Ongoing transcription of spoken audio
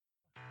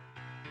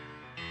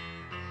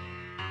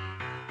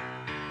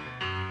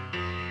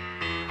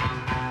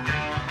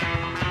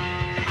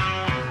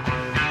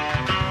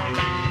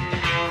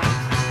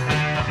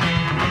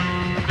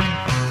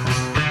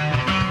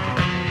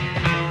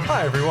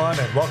Hi, everyone,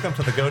 and welcome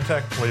to the Go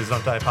Tech Please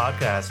Don't Die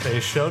podcast, a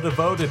show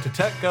devoted to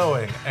tech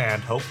going and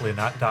hopefully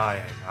not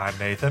dying. I'm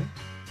Nathan.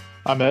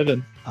 I'm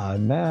Evan.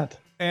 I'm Matt.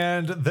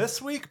 And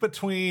this week,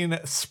 between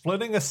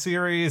splitting a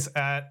series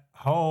at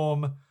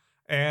home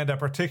and a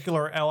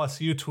particular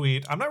LSU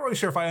tweet, I'm not really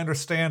sure if I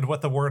understand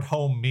what the word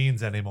home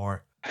means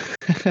anymore.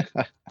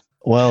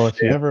 Well, if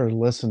you ever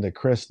listen to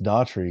Chris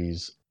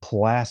Daughtry's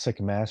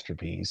classic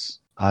masterpiece,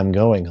 I'm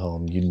Going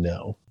Home, you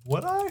know.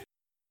 Would I?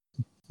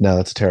 No,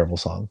 that's a terrible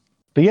song.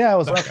 But yeah, it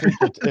was a rough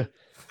week.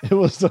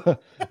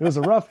 It was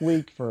a rough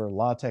week for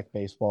La Tech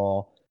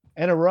baseball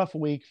and a rough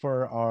week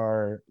for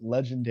our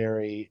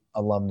legendary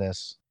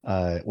alumnus.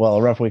 A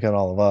rough week on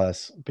all of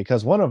us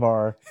because one of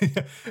our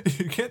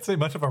you can't say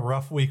much of a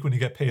rough week when you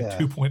get paid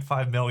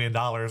 $2.5 million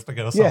to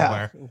go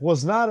somewhere.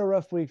 Was not a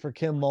rough week for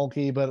Kim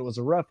Mulkey, but it was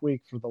a rough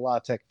week for the La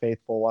Tech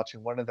faithful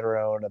watching one of their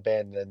own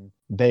abandon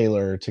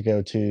Baylor to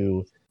go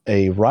to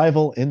a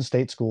rival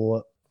in-state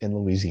school in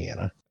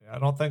Louisiana. I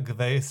don't think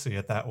they see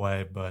it that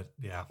way, but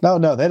yeah. No,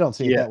 they don't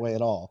see it that way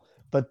at all.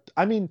 But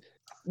I mean,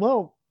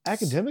 well,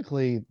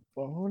 academically,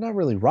 we're not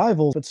really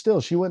rivals, but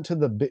still, she went to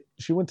the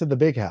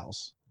big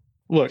house.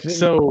 Look,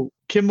 so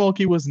Kim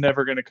Mulkey was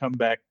never going to come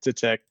back to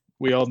Tech.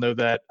 We all know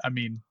that. I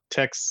mean,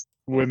 Tech's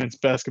women's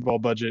basketball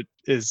budget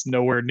is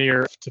nowhere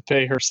near to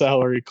pay her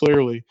salary.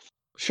 Clearly,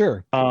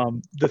 sure.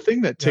 The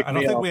thing that I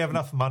don't think we have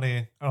enough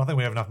money. I don't think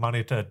we have enough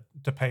money to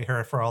pay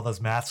her for all those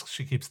masks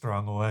she keeps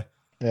throwing away.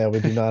 Yeah,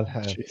 we do not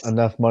have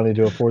enough money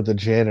to afford the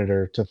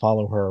janitor to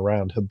follow her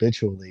around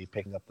habitually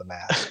picking up the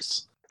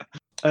masks.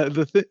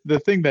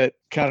 The thing that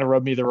kind of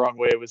rubbed me the wrong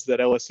way was that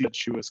LSU said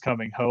she was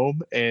coming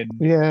home, and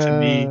to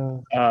me,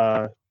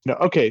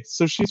 okay,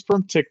 so she's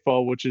from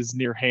Tickfall, which is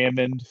near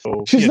Hammond.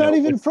 So, she's not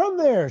even from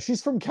there.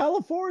 She's from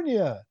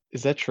California.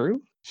 Is that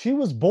true? She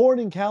was born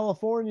in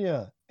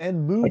California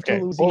and moved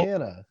to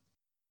Louisiana.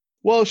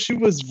 Well, she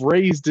was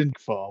raised in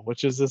Tickfall,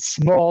 which is a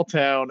small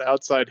town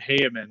outside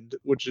Hammond,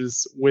 which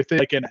is within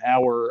like an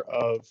hour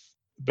of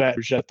Baton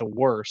Rouge at the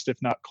worst,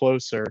 if not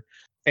closer.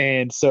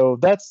 And so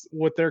that's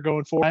what they're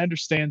going for. I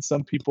understand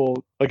some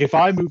people, like if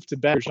I moved to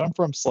Baton Rouge, I'm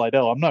from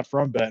Slidell. I'm not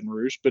from Baton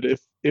Rouge, but if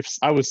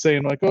I was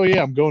saying like, oh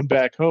yeah, I'm going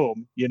back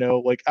home,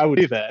 like I would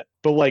do that.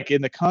 But like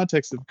in the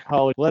context of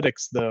college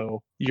athletics,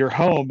 though, your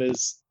home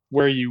is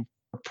where you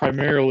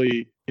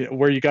primarily,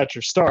 where you got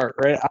your start,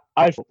 right?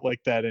 I felt like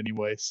that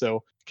anyway.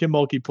 So Kim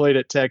Mulkey played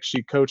at Tech.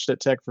 She coached at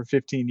Tech for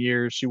 15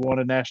 years. She won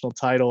a national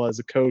title as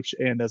a coach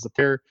and as a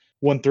player.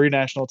 Won 3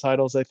 national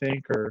titles, I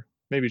think, or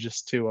maybe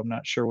just 2. I'm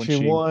not sure when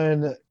she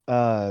won.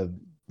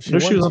 She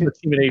was on the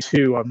team in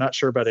 82. I'm not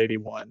sure about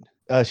 81.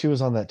 She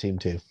was on that team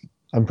too.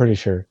 I'm pretty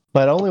sure.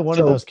 But only one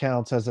of those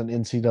counts as an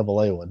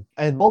NCAA one.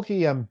 And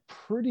Mulkey, I'm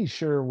pretty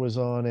sure, was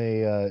on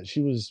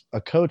she was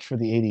a coach for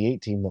the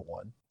 88 team that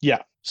won. Yeah.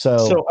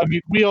 So I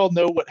mean, we all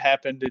know what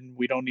happened, and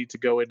we don't need to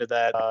go into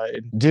that.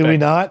 Do we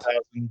not?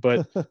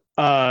 But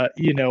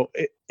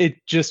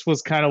it just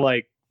was kind of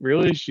like,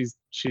 really,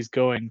 she's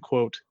going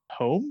quote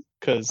home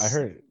because I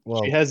heard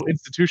she has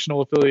institutional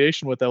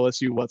affiliation with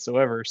LSU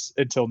whatsoever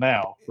until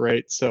now,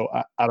 right? So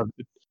I don't.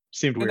 It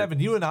seemed weird.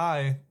 Evan, you and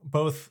I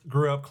both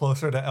grew up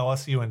closer to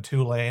LSU and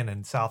Tulane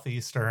and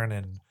Southeastern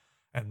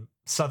and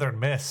Southern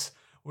Miss.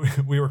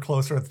 We were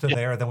closer to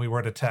there than we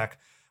were to Tech.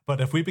 But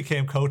if we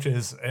became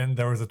coaches and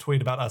there was a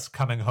tweet about us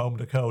coming home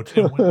to coach,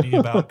 it wouldn't be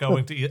about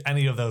going to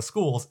any of those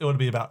schools. It would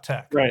be about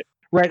Tech.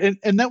 Right.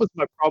 And that was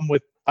my problem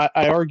with,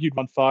 I argued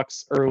on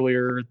Fox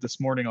earlier this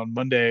morning on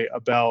Monday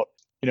about,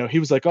 he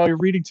was like, oh, you're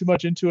reading too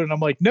much into it. And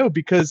I'm like, no,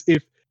 because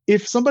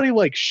if somebody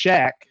like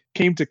Shaq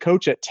came to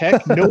coach at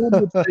Tech, no one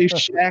would say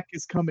Shaq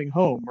is coming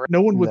home. Right?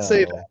 No one would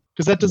say that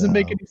because that doesn't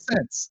make any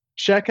sense.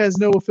 Shaq has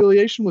no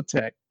affiliation with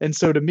Tech. And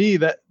so to me,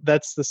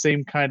 that's the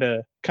same kind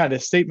of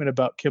statement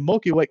about Kim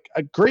Mulkey. Like,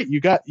 great, you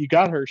got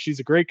her.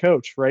 She's a great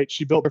coach, right?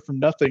 She built her from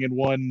nothing and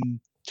won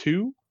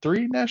 2,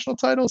 3 national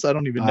titles. I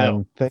don't even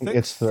know. I think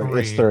it's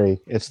 3.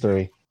 It's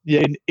 3.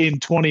 Yeah, in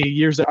 20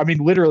 years. I mean,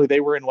 literally,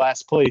 they were in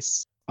last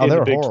place in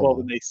the Big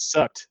 12, and they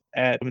sucked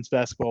at women's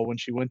basketball when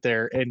she went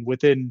there. And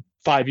within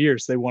 5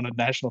 years, they won a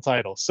national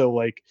title. So,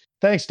 like,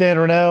 thanks, Dan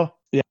Renaud.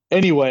 Yeah.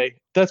 Anyway,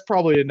 that's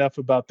probably enough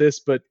about this.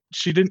 But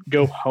she didn't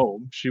go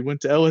home. She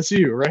went to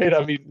LSU, right?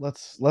 I mean,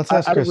 let's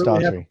ask Chris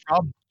Daughtry.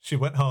 She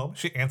went home.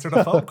 She answered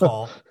a phone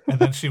call, and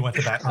then she went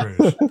to Baton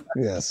Rouge.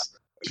 Yes.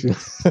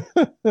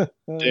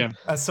 Damn.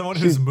 As someone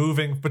who's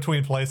moving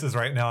between places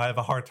right now, I have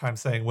a hard time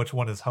saying which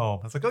one is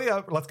home. It's like, oh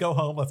yeah, let's go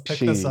home. Let's pick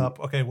this up.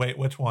 Okay, wait,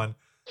 which one?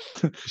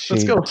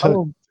 Let's go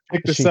home,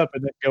 pick this up,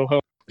 and then go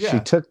home. Yeah. She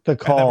took the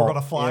call. And then we're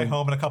going to fly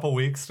home in a couple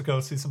weeks to go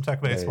see some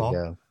Tech baseball.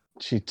 There you go.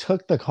 She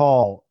took the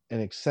call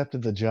and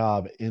accepted the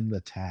job in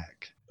the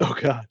TAC. Oh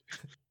God.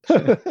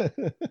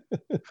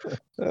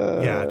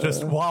 Yeah,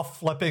 just while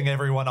flipping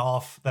everyone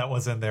off that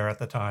was in there at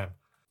the time.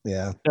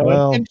 Yeah.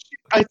 Well, and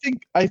I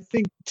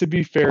think to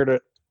be fair to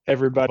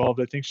everybody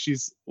involved, I think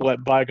she's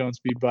let bygones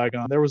be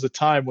bygones. There was a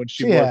time when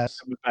she was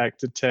coming back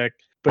to Tech,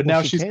 but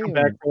now she's come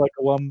back for like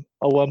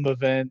alum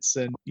events,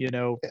 and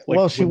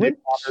like she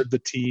honored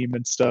the team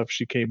and stuff.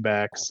 She came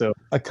back. So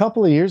a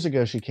couple of years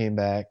ago, she came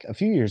back. A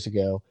few years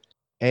ago,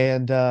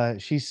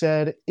 And she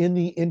said in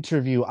the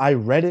interview, I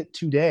read it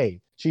today.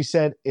 She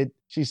said,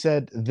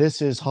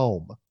 this is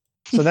home.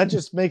 So that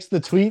just makes the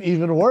tweet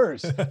even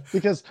worse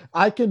because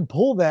I can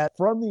pull that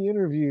from the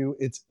interview.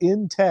 It's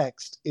in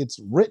text. It's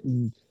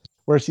written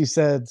where she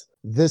said,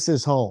 this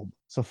is home.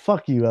 So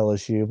fuck you,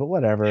 LSU, but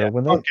whatever. Yeah,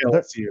 When fuck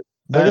LSU.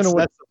 That's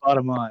the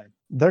bottom line.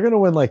 They're going to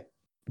win like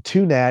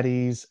 2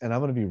 natties, and I'm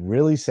going to be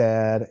really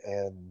sad,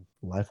 and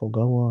life will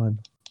go on.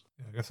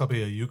 Yeah, I guess I'll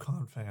be a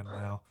UConn fan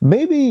now.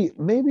 Maybe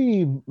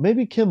Kim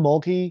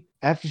Mulkey,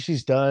 after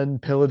she's done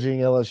pillaging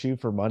LSU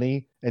for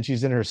money and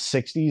she's in her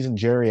 60s and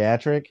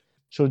geriatric,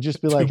 she'll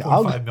just be like,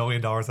 $2.5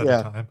 million at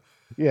a time.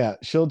 Yeah,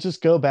 she'll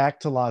just go back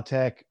to La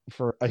Tech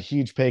for a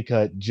huge pay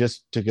cut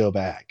just to go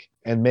back.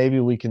 And maybe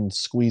we can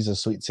squeeze a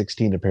Sweet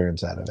 16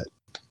 appearance out of it.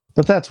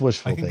 But that's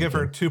wishful thinking. I can give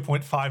her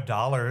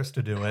 $2.5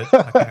 to do it.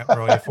 I can't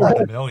really afford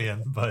 $1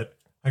 million, but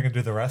I can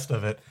do the rest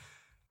of it.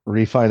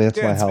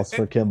 Refinance my house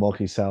for Kim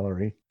Mulkey's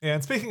salary. Yeah,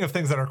 and speaking of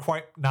things that are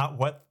quite not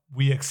what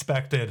we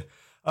expected,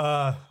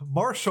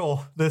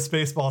 Marshall, this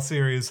baseball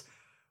series,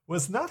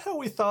 was not how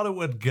we thought it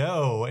would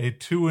go. A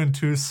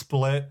 2-2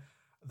 split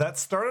that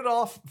started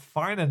off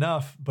fine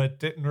enough, but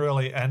didn't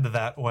really end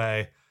that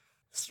way.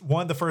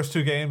 Won the first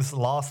 2 games,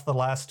 lost the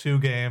last 2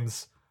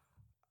 games.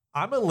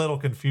 I'm a little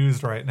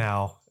confused right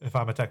now if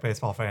I'm a Tech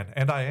baseball fan,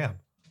 and I am.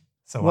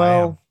 So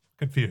I am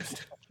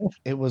confused.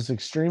 It was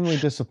extremely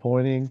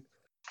disappointing.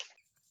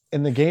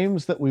 In the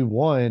games that we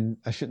won,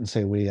 I shouldn't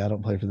say we, I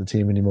don't play for the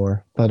team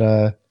anymore, but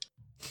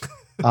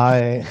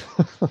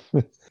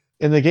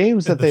in the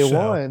games that they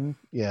won,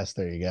 yes,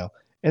 there you go.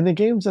 In the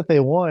games that they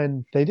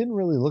won, they didn't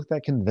really look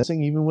that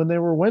convincing even when they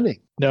were winning.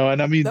 No,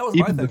 and I mean,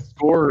 even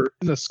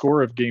the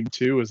score of game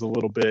 2 is a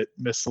little bit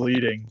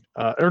misleading.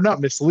 Or not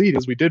misleading,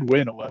 as we did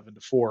win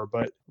 11-4,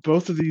 but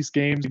both of these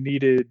games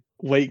needed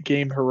late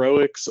game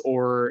heroics,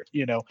 or,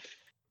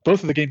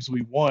 both of the games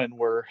we won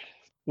were,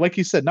 like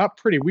you said, not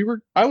pretty.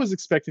 I was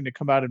expecting to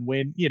come out and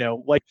win,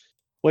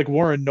 like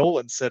Warren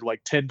Nolan said,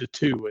 like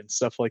 10-2 and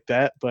stuff like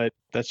that, but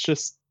that's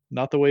just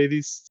not the way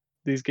these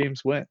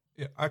games went.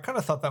 Yeah, I kind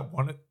of thought that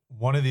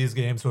one of these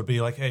games would be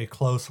like a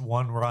close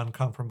 1-run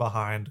come from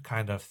behind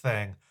kind of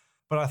thing.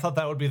 But I thought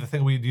that would be the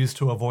thing we'd use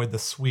to avoid the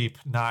sweep,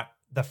 not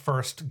the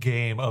first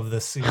game of the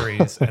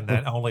series, and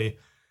then only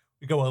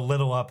we go a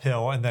little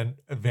uphill and then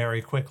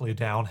very quickly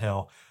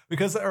downhill.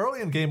 Because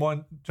early in game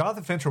 1,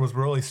 Jonathan Fincher was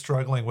really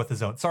struggling with the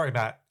zone. Sorry,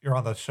 Matt, you're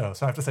on the show,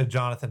 so I have to say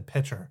Jonathan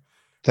Pitcher.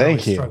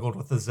 Thank you. Struggled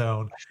with the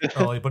zone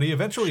early, but he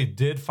eventually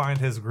did find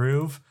his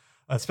groove,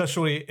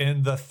 especially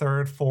in the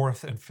 3rd,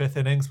 4th, and 5th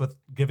innings with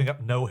giving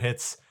up no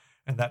hits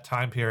in that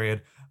time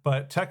period.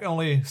 But Tech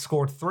only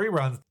scored 3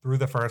 runs through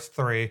the first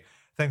 3,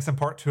 thanks in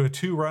part to a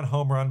 2-run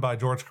home run by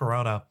George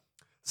Corona.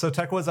 So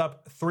Tech was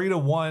up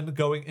 3-1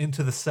 going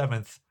into the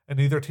 7th, and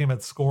neither team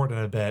had scored in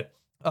a bit.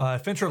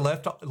 Fincher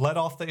led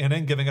off the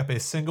inning, giving up a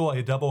single,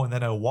 a double, and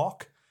then a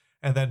walk.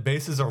 And then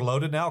bases are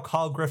loaded now.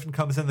 Kyle Griffin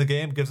comes in the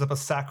game, gives up a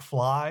sac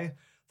fly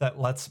that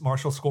lets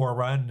Marshall score a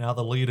run. Now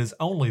the lead is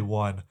only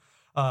 1.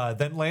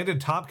 Then Landon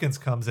Tompkins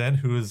comes in,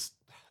 who is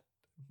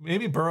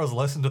maybe Burroughs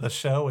listened to the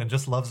show and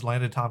just loves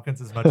Landon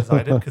Tompkins as much as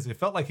I did, because he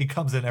felt like he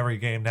comes in every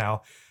game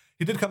now.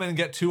 He did come in and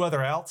get 2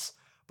 other outs,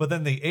 but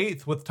then the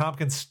 8th, with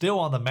Tompkins still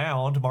on the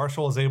mound,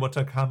 Marshall is able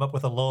to come up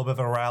with a little bit of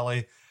a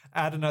rally,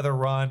 add another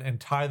run, and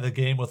tie the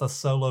game with a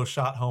solo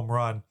shot home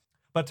run.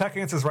 But Tech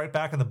answers right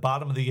back in the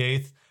bottom of the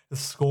 8th to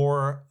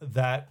score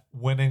that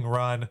winning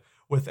run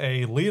with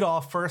a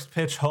leadoff first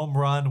pitch home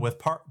run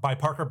by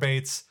Parker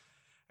Bates.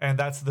 And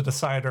that's the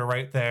decider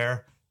right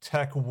there.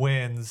 Tech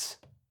wins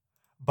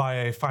by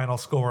a final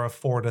score of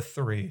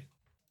 4-3.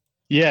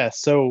 Yeah,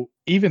 so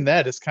even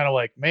that is kind of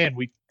like, man,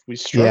 we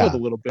struggled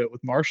a little bit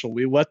with Marshall.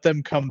 We let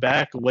them come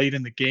back late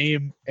in the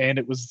game, and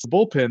it was the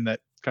bullpen that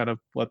kind of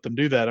let them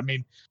do that. I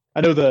mean,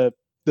 I know the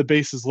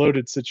bases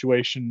loaded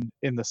situation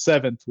in the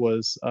 7th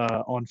was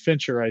on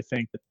Fincher, I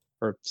think,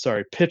 or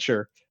sorry,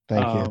 Pitcher.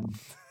 Thank you.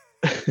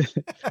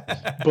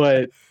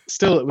 But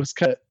still, it was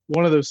kind of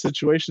one of those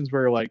situations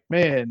where, like,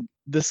 man,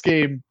 this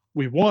game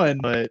we won,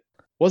 but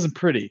wasn't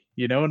pretty,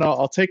 and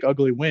I'll take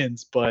ugly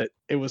wins, but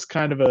it was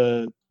kind of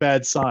a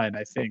bad sign,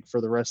 I think, for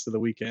the rest of the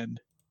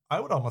weekend. I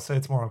would almost say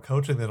it's more on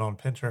coaching than on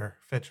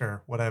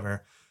Fincher,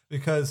 whatever,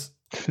 because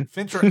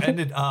Fincher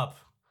ended up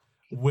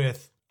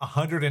with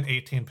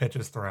 118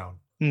 pitches thrown.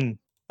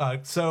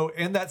 So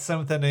in that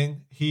 7th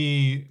inning,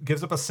 he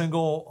gives up a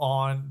single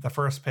on the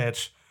first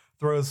pitch,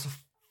 throws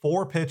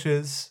 5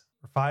 pitches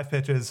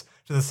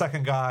to the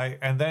second guy,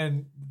 and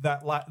then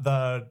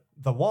the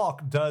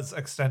walk does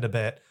extend a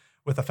bit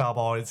with a foul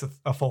ball. It's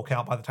a full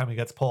count by the time he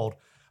gets pulled,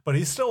 but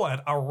he's still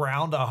at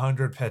around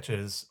 100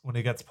 pitches when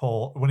he gets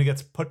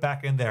put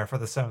back in there for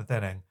the 7th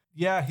inning.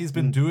 Yeah, he's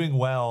been doing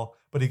well,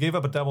 but he gave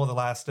up a double in the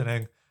last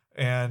inning,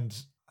 and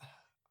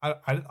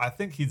I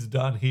think he's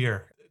done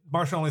here.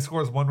 Marshall only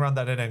scores 1 run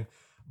that inning,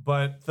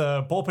 but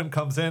the bullpen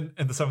comes in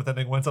the 7th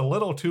inning when it's a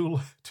little too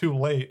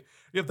late.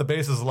 You have the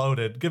bases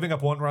loaded. Giving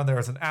up 1 run there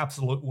is an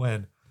absolute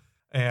win,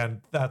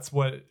 and that's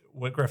what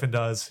what Griffin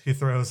does. He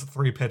throws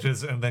 3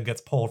 pitches and then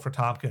gets pulled for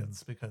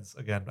Tompkins because,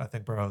 again, I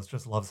think Burrows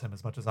just loves him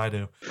as much as I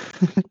do.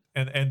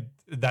 and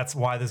that's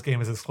why this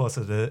game is as close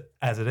as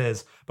it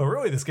is. But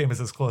really, this game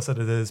is as close as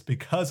it is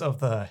because of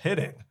the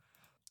hitting.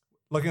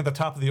 Looking at the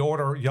top of the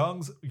order,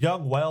 Young,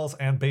 Wells,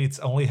 and Bates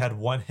only had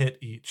 1 hit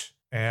each.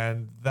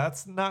 And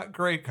that's not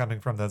great coming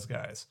from those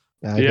guys.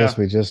 I guess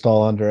we just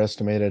all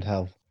underestimated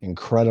how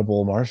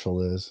incredible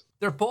Marshall is.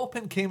 Their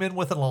bullpen came in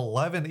with an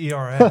 11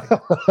 ERA.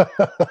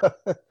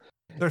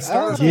 Their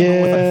starters came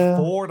in with a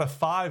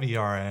 4.5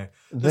 ERA.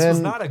 This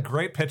was not a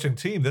great pitching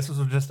team. This was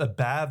just a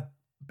bad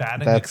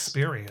batting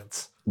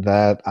experience.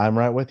 That I'm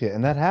right with you.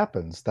 And that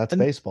happens. That's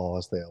baseball,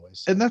 as they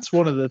always say. And that's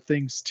one of the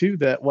things, too,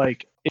 that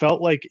like it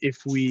felt like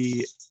if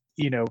we,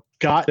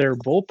 got their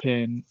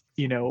bullpen,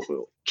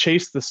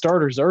 chase the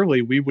starters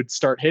early, we would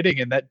start hitting.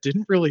 And that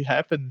didn't really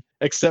happen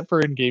except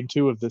for in game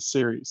 2 of this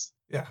series.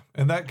 Yeah.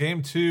 And that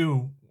game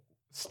 2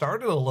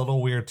 started a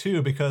little weird,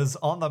 too, because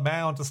on the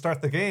mound to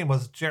start the game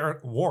was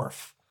Jarrett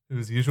Wharf,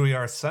 who's usually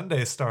our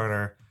Sunday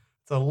starter.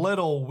 It's a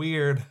little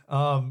weird.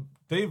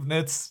 Dave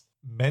Nitz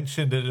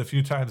mentioned it a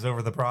few times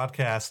over the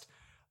broadcast.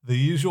 The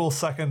usual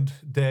second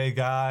day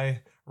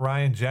guy,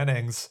 Ryan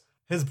Jennings,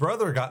 his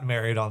brother got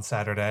married on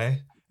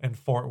Saturday in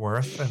Fort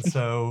Worth. And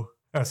so,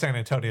 San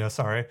Antonio,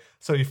 sorry.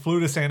 So he flew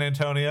to San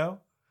Antonio,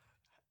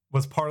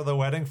 was part of the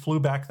wedding, flew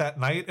back that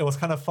night. It was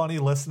kind of funny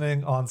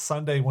listening on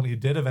Sunday when he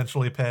did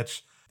eventually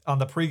pitch. On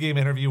the pregame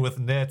interview with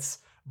Nitz,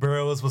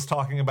 Burrows was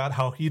talking about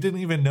how he didn't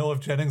even know if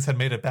Jennings had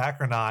made it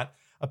back or not.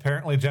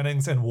 Apparently,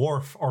 Jennings and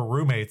Wharf are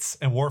roommates,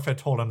 and Wharf had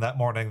told him that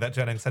morning that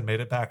Jennings had made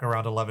it back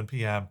around 11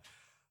 p.m.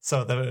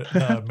 So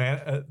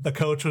the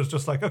coach was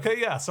just like, okay,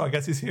 yeah, so I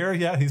guess he's here.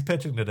 Yeah, he's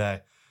pitching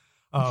today.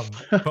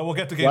 But we'll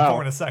get to game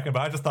 4 in a second.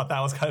 But I just thought that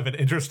was kind of an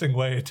interesting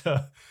way to.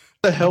 What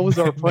the hell was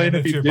our plan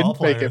if he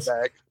didn't make it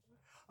back?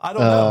 I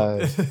don't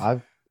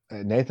know.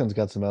 Nathan's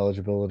got some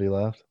eligibility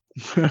left.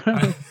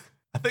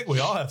 I think we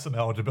all have some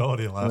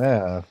eligibility left.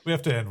 Yeah. We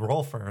have to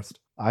enroll first.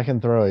 I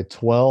can throw a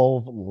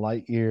 12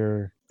 light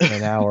year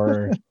an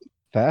hour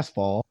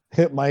fastball.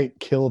 It might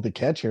kill the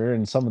catcher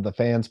and some of the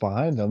fans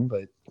behind him,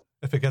 but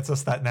if it gets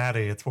us that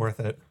natty, it's worth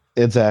it.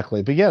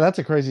 Exactly. But yeah, that's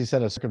a crazy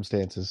set of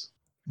circumstances.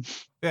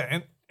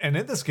 Yeah, and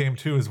in this game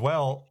too as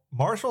well,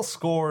 Marshall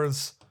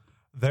scores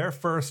their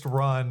first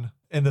run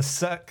in the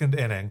second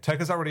inning.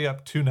 Tech is already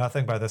up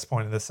 2-0 by this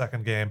point in the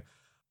second game.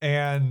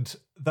 And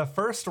the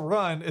first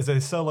run is a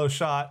solo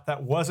shot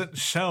that wasn't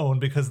shown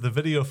because the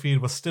video feed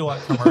was still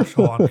at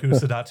commercial on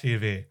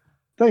Kusa.tv.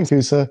 Thanks,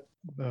 Kusa.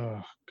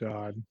 Oh,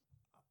 God.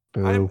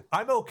 Boo.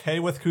 I'm okay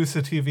with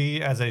Kusa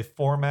TV as a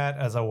format,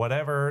 as a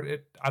whatever.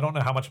 I don't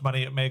know how much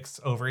money it makes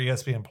over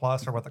ESPN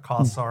Plus or what the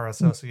costs are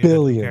associated.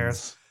 Billions. Who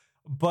cares?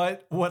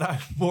 But what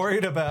I'm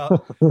worried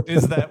about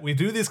is that we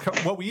do these.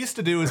 What we used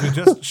to do is we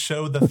just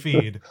showed the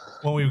feed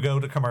when we go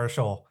to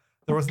commercial.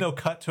 There was no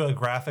cut to a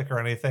graphic or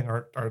anything,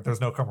 or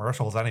there's no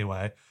commercials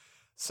anyway.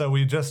 So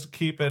we just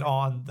keep it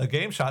on the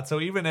game shot. So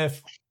even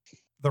if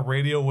the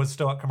radio was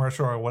still at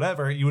commercial or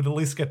whatever, you would at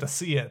least get to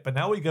see it. But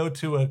now we go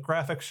to a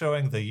graphic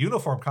showing the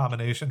uniform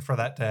combination for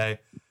that day,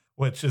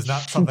 which is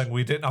not something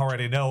we didn't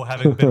already know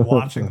having been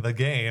watching the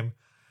game.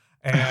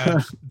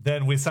 And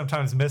then we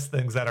sometimes miss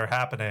things that are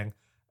happening,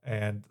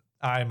 and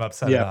I'm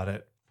upset about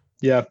it.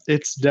 Yeah,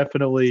 it's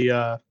definitely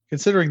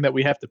considering that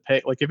we have to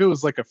pay. Like if it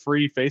was like a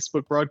free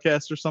Facebook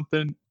broadcast or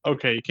something,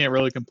 okay, you can't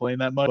really complain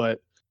that much.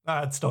 But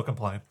I'd still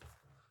complain.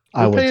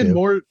 We're paying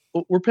more.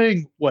 We're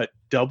paying what,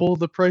 double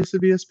the price of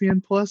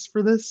ESPN Plus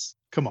for this?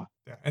 Come on.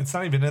 Yeah, it's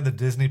not even in the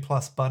Disney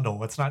Plus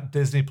bundle. It's not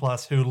Disney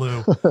Plus,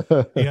 Hulu,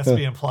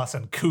 ESPN Plus,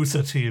 and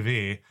Kusa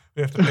TV.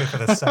 We have to pay for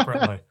this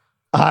separately.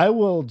 I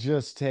will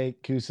just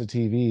take Kusa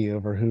TV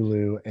over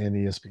Hulu and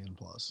ESPN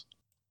Plus.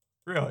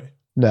 Really?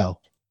 No.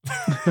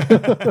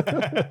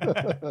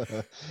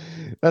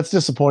 That's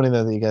disappointing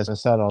that you guys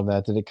missed out on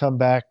that. Did it come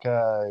back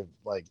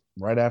like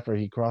right after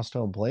he crossed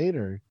home plate,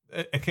 or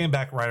it came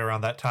back right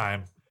around that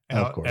time? And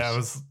of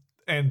course.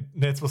 And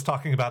Nitz was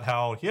talking about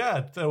how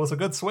it was a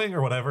good swing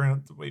or whatever.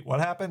 And wait,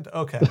 what happened?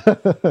 Okay.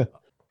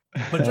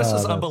 But just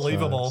as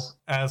unbelievable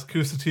as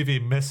Kusa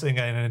TV missing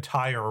an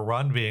entire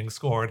run being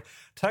scored,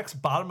 Tech's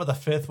bottom of the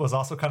fifth was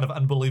also kind of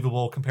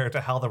unbelievable compared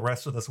to how the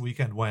rest of this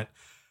weekend went.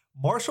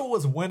 Marshall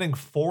was winning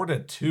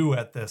 4-2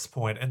 at this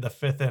point in the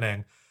fifth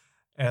inning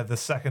at the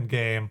second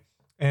game.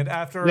 And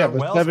after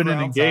Wells 7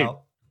 inning game.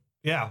 Out,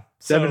 yeah.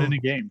 7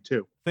 inning game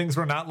too. Things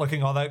were not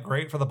looking all that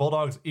great for the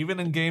Bulldogs, even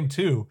in game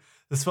 2.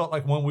 This felt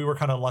like when we were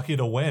kind of lucky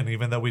to win,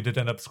 even though we did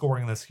end up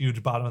scoring this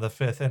huge bottom of the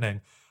fifth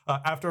inning.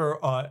 After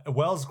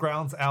Wells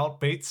grounds out,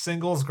 Bates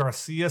singles,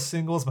 Garcia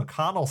singles,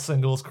 McConnell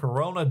singles,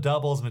 Corona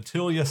doubles,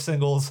 Matulia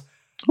singles.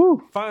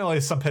 Whew. Finally,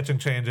 some pitching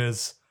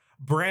changes.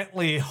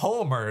 Brantley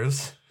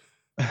homers,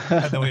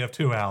 and then we have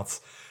 2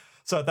 outs.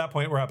 So at that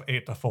point, we're up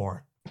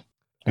 8-4.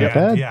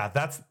 And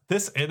that's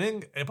this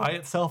inning by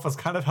itself is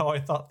kind of how I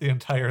thought the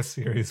entire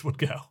series would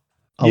go.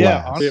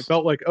 Yeah, honestly, it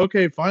felt like,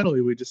 okay,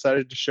 finally we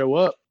decided to show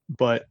up.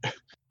 But,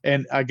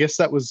 and I guess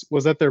that was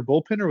that their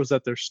bullpen or was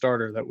that their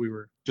starter that we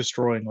were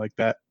destroying like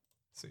that?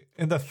 See,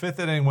 in the 5th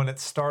inning, when it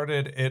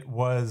started, it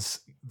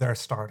was their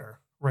starter,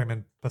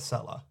 Raymond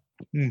Pacella,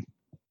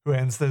 who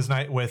ends this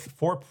night with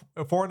 4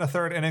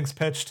 innings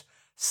pitched,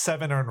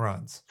 7 earned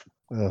runs.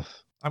 Ugh.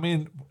 I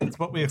mean, it's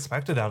what we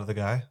expected out of the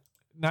guy.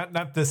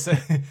 Not to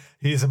say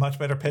he's a much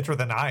better pitcher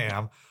than I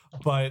am,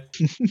 but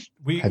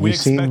we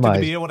expected to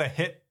be able to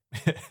hit.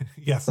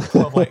 Yes,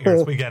 12 light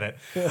years. We get it.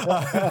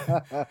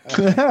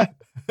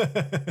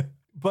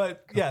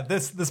 But yeah,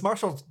 this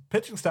Marshall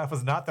pitching staff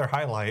was not their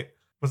highlight,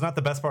 was not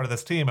the best part of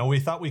this team. And we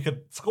thought we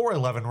could score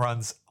 11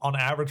 runs on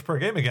average per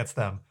game against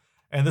them.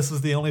 And this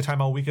was the only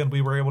time all weekend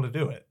we were able to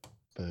do it.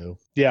 Boo.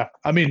 Yeah.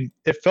 I mean,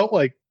 it felt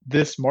like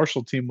this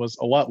Marshall team was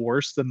a lot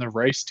worse than the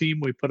Rice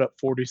team. We put up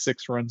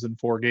 46 runs in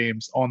 4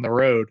 games on the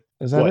road.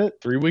 Is that it?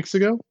 3 weeks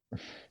ago?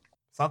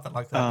 Something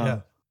like that, yeah.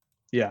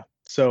 Yeah.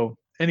 So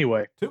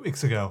anyway. 2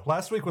 weeks ago.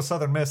 Last week was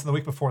Southern Miss, and the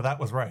week before that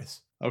was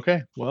Rice.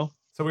 Okay, well.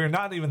 So we are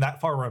not even that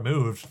far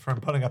removed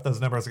from putting up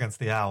those numbers against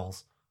the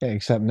Owls. Okay,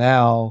 except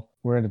now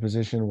we're in a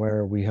position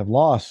where we have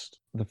lost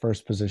the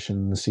first position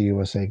in the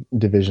CUSA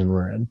division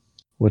we're in,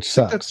 which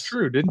sucks. That's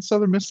true. Didn't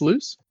Southern Miss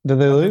lose? Did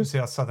they lose? I didn't see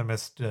how Southern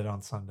Miss did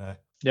on Sunday.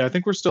 Yeah, I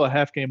think we're still a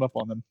half game up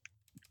on them.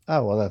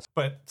 Oh, well, that's...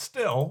 But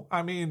still,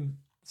 I mean,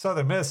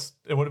 Southern Miss,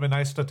 it would have been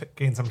nice to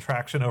gain some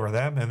traction over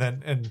them. And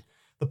then in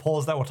the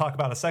polls that we'll talk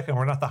about in a second,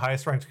 we're not the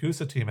highest ranked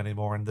CUSA team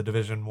anymore in the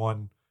Division I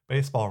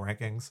baseball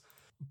rankings.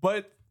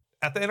 But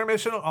at the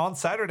intermission on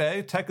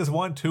Saturday, Tech has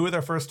won 2 of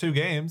their first 2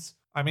 games.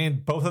 I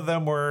mean, both of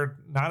them were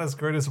not as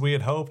good as we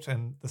had hoped,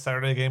 and the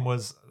Saturday game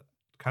was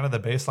kind of the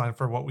baseline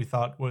for what we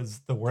thought was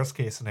the worst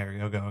case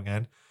scenario going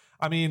in.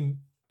 I mean,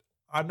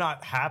 I'm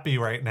not happy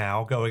right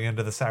now going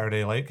into the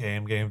Saturday late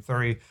game, game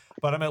 3,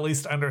 but I'm at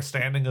least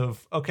understanding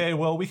of, okay,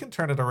 well, we can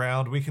turn it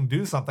around. We can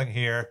do something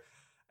here.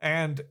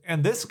 And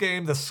in this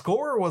game, the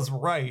score was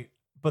right,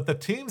 but the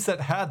teams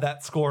that had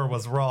that score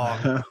was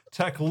wrong.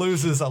 Tech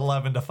loses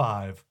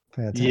 11-5.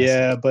 Fantastic.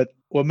 Yeah, but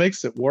what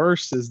makes it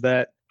worse is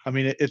that, I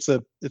mean, it's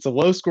a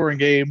low scoring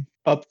game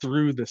up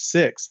through the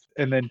 6th,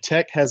 and then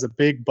Tech has a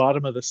big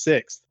bottom of the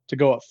 6th to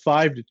go up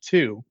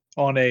 5-2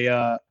 on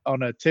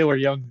a Taylor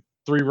Young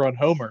 3-run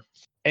homer.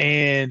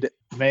 And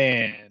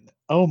man,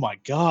 oh my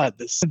God,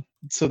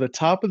 so the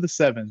top of the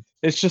 7th,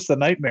 it's just a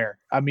nightmare.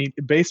 I mean,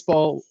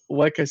 baseball,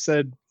 like I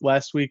said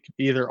last week,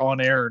 either on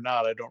air or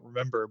not, I don't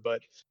remember,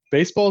 but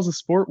baseball is a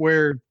sport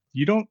where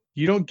you don't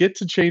get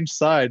to change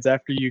sides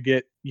after you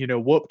get,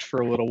 whooped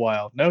for a little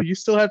while. No, you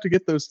still have to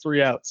get those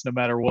 3 outs no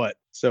matter what.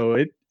 So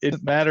it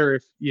doesn't matter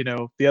if,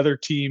 the other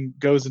team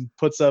goes and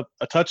puts up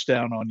a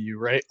touchdown on you,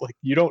 right? Like,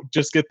 you don't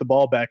just get the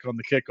ball back on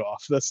the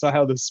kickoff. That's not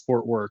how this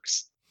sport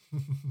works.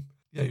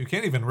 Yeah, you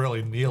can't even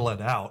really kneel it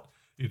out.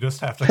 You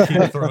just have to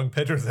keep throwing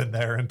pitchers in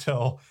there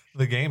until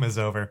the game is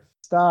over.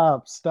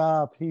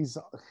 Stop. He's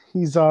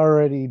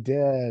already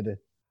dead.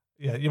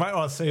 Yeah, you might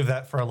want to save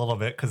that for a little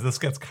bit because this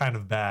gets kind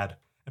of bad.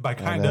 And by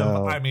kind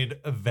of, I mean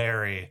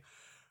very.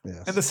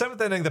 Yes. In the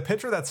 7th inning, the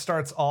pitcher that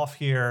starts off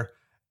here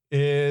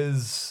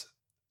is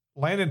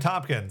Landon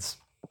Tompkins.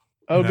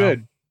 Oh,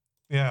 good.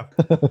 Yeah.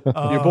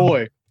 Your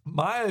boy.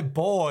 My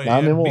boy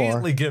Not anymore.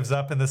 immediately gives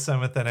up in the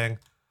 7th inning.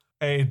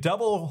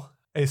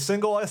 A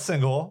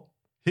single.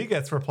 He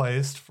gets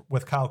replaced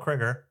with Kyle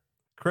Krieger.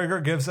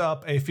 Krieger gives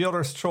up a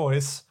fielder's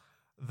choice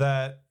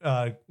that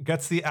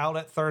gets the out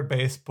at third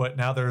base, but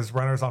now there's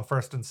runners on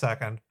first and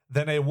second.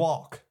 Then a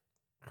walk.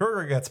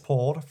 Krieger gets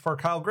pulled for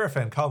Kyle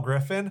Griffin. Kyle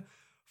Griffin,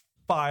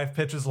 5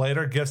 pitches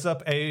later, gives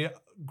up a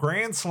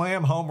grand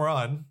slam home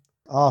run.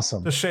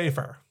 Awesome. To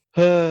Schaefer.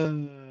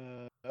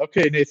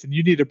 Okay, Nathan,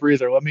 you need a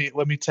breather. Let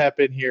me tap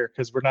in here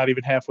because we're not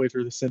even halfway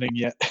through this inning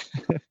yet.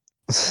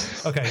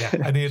 Okay, yeah.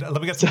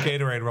 Let me get some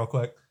Gatorade real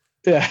quick.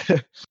 Yeah.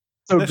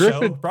 So this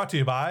Griffin, show brought to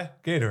you by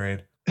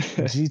Gatorade.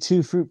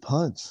 G2 fruit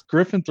punch.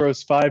 Griffin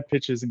throws 5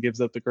 pitches and gives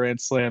up the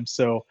grand slam.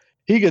 So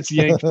he gets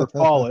yanked for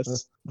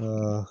Paulus,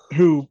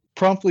 who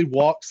promptly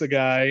walks a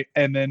guy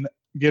and then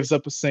gives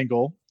up a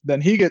single. Then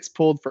he gets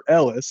pulled for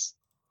Ellis,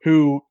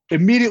 who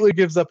immediately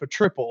gives up a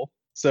triple.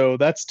 So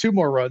that's 2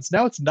 more runs.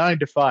 Now it's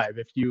 9-5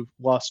 if you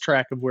lost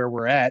track of where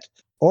we're at.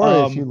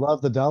 Or if you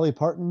love the Dolly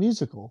Parton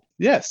musical.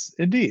 Yes,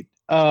 indeed.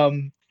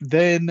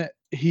 Then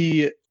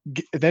he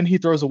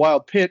throws a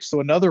wild pitch, so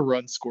another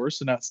run scores.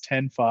 So now it's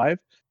 10-5.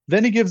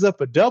 Then he gives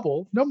up a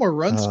double. No more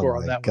run score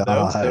on that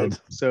one, though.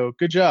 So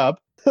good job.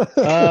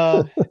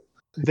 Then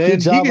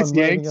good job he gets on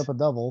yanked. up a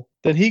double.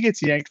 Then he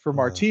gets yanked for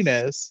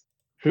Martinez,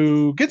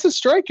 who gets a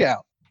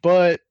strikeout,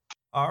 but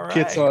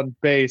gets on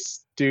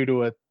base due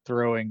to a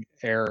throwing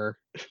error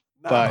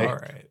by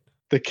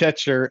the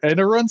catcher, and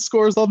a run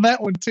scores on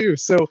that one too.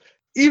 So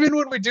even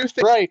when we do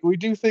things right, we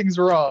do things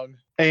wrong.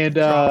 And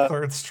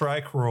third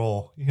strike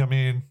rule. I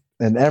mean,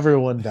 and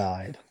everyone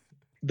died.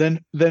 Then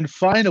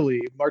finally,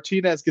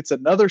 Martinez gets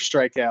another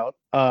strikeout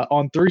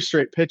on 3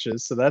 straight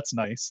pitches, so that's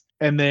nice.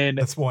 And then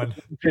that's one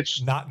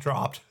pitch not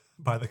dropped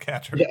by the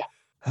catcher.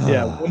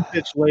 Yeah, 1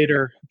 pitch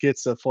later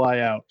gets a fly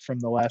out from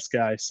the last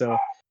guy. So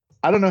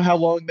I don't know how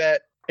long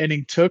that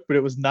inning took, but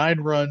it was 9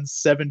 runs,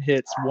 7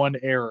 hits, 1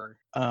 error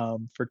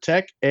for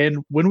Tech.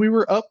 And when we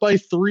were up by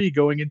 3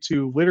 going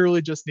into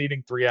literally just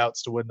needing 3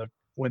 outs to win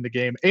win the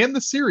game and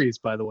the series,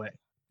 by the way.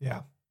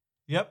 Yeah.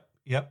 Yep.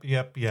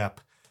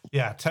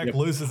 Yeah, Tech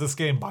loses this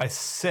game by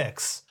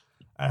 6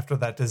 after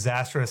that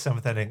disastrous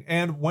 7th inning.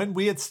 And when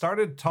we had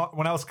started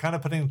when I was kind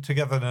of putting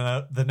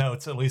together the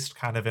notes, at least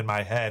kind of in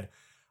my head,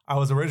 I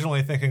was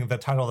originally thinking the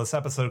title of this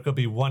episode could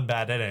be One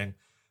Bad Inning,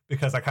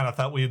 because I kind of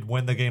thought we'd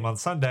win the game on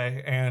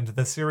Sunday and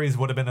the series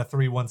would have been a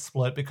 3-1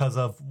 split because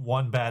of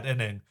one bad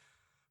inning.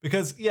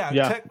 Because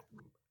Tech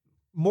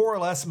more or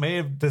less may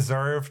have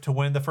deserved to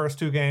win the first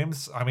 2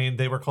 games. I mean,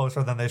 they were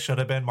closer than they should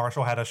have been.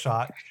 Marshall had a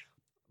shot.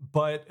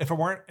 But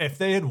if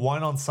they had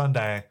won on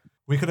Sunday,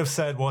 we could have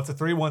said, well, it's a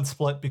 3-1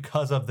 split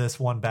because of this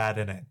one bad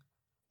inning.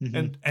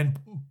 Mm-hmm. And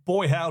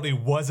boy, howdy,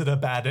 was it a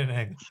bad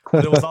inning.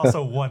 But it was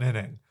also one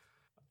inning.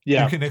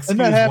 Yeah. You can excuse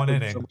one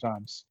inning.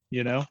 Sometimes,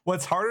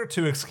 What's harder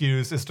to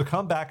excuse is to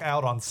come back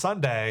out on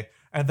Sunday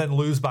and then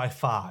lose by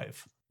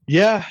 5.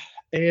 Yeah.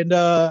 And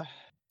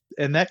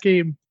that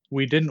game,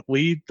 we didn't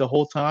lead the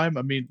whole time.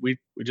 I mean, we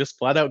just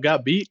flat out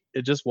got beat.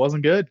 It just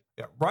wasn't good.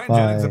 Yeah. Ryan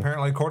Jennings,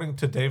 apparently, according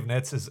to Dave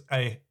Nitz, is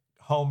a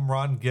home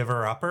run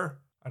giver upper.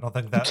 I don't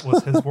think that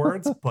was his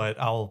words, but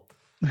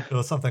it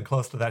was something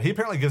close to that. He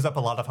apparently gives up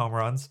a lot of home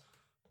runs.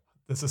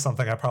 This is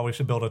something I probably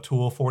should build a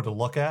tool for to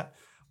look at.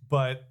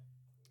 But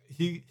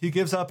he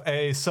gives up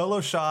a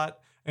solo shot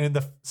in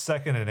the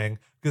 2nd inning,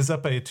 gives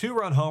up a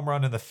 2-run home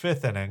run in the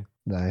 5th inning.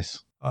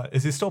 Nice.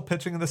 Is he still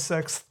pitching in the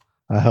 6th?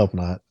 I hope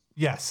not.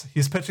 Yes,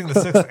 he's pitching the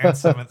 6th and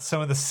 7th.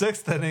 So in the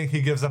 6th inning,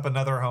 he gives up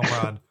another home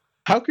run.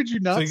 How could you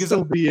not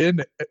still be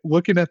in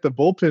looking at the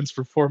bullpen's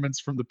performance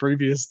from the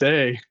previous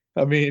day?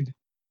 I mean,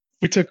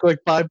 we took like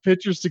 5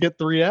 pitchers to get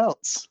 3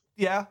 outs.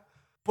 Yeah.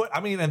 But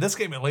I mean, in this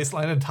game, at least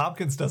Landon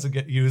Tompkins doesn't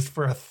get used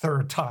for a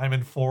 3rd time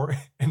in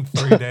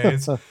 3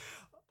 days.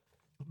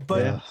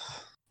 But yeah.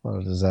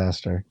 What a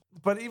disaster.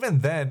 But even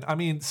then, I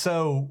mean,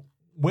 so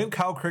when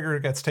Kyle Krieger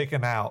gets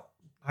taken out,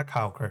 not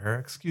Kyle Krieger,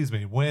 excuse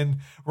me, when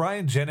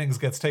Ryan Jennings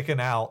gets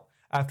taken out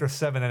after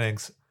 7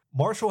 innings,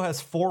 Marshall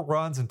has 4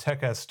 runs and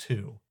Tech has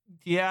 2.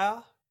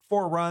 Yeah,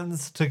 4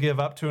 runs to give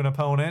up to an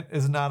opponent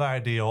is not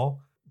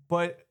ideal,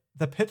 but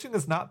the pitching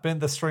has not been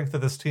the strength of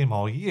this team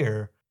all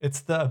year. It's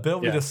the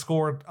ability to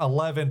score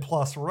 11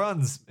 plus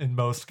runs in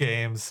most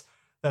games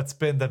that's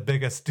been the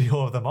biggest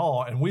deal of them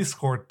all. And we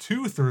scored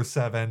 2 through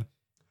 7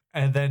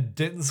 and then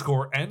didn't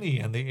score any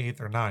in the 8th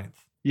or 9th.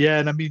 Yeah,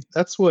 and I mean,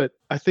 that's what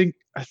I think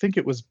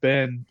it was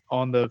Ben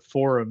on the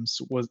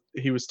forums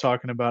he was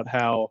talking about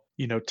how,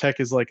 Tech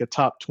is like a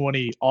top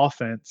 20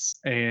 offense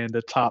and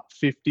a top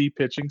 50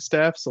 pitching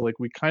staff. So like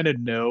we kind of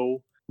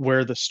know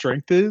where the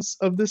strength is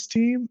of this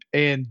team.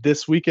 And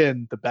this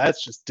weekend, the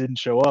bats just didn't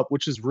show up,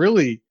 which is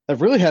really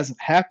hasn't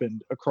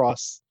happened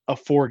across a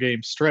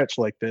 4-game stretch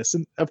like this.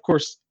 And of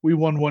course, we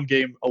won one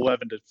game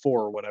 11-4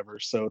 or whatever.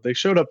 So they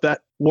showed up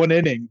that 1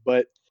 inning,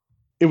 but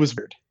it was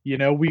weird.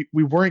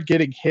 We weren't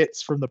getting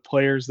hits from the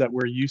players that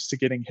we're used to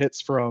getting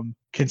hits from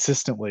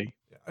consistently.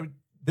 I mean,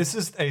 this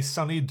is a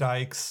Sonny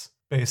Dykes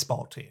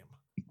baseball team.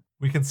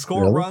 We can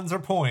score runs or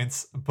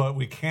points, but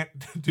we can't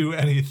do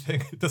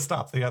anything to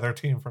stop the other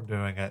team from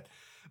doing it.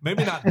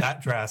 Maybe not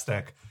that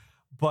drastic,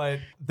 but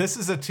this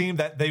is a team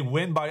that they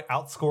win by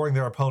outscoring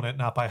their opponent,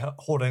 not by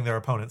holding their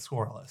opponent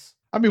scoreless.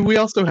 I mean, we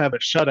also have a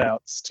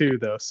shutouts too,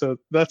 though, so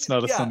that's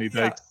not a Sonny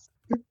Dykes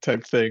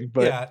type thing.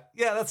 But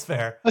yeah, that's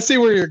fair. I see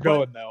where you're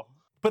going, though.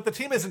 But the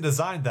team isn't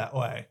designed that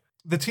way.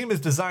 The team is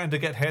designed to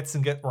get hits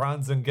and get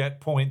runs and get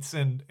points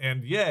and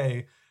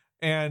yay.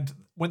 And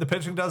when the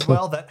pitching does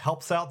well, that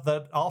helps out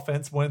the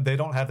offense when they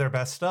don't have their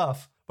best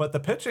stuff. But the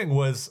pitching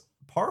was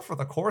par for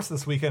the course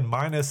this weekend,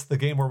 minus the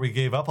game where we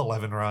gave up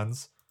 11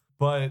 runs.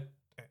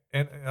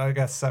 And I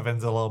guess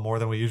 7's a little more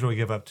than we usually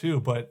give up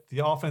too. But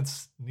the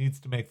offense needs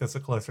to make this a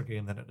closer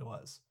game than it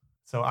was.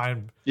 So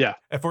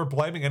if we're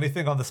blaming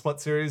anything on the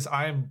split series,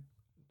 I'm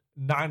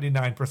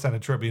 99%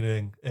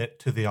 attributing it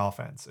to the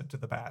offense and to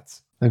the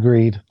bats.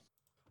 Agreed.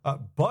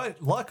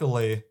 But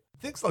luckily,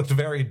 things looked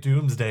very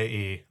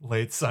doomsday-y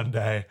late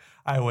Sunday,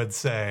 I would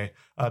say.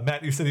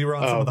 Matt, you said you were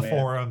on some of the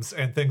forums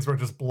and things were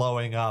just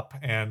blowing up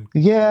and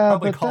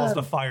probably caused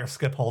a fire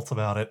Skip Holtz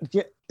about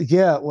it.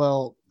 Yeah,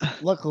 well,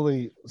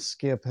 luckily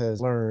Skip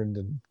has learned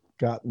and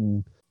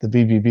gotten the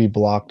BBB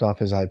blocked off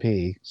his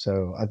IP,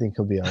 so I think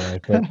he'll be all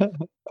right.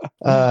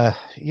 But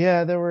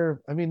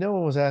no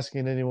one was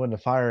asking anyone to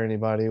fire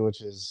anybody,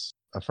 which is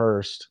a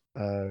first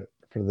for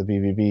the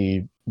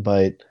BBB,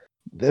 but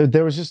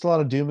there was just a lot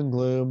of doom and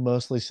gloom,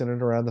 mostly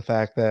centered around the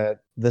fact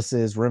that this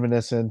is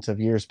reminiscent of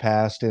years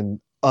past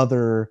in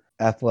other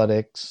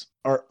athletics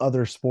or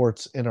other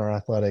sports in our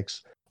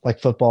athletics, like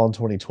football in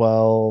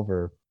 2012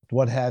 or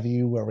what have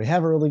you, where we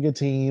have a really good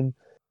team,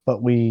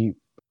 but we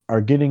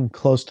are getting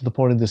close to the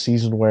point of the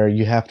season where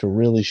you have to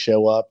really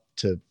show up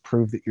to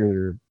prove that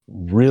you're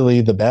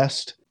really the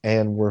best,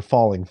 and we're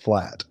falling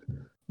flat.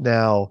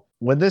 Now,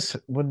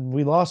 when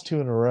we lost 2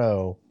 in a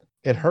row,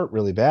 it hurt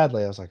really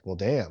badly. I was like, well,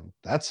 damn,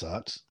 that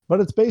sucks. But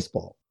it's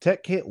baseball.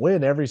 Tech can't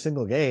win every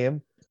single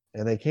game,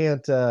 and they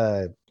can't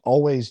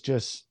always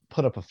just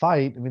put up a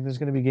fight. I mean, there's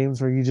going to be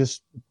games where you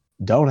just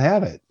don't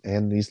have it.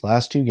 And these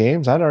last 2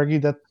 games, I'd argue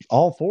that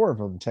all 4 of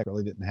them Tech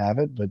really didn't have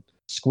it, but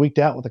squeaked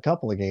out with a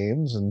couple of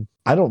games. And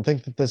I don't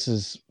think that this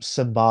is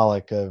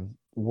symbolic of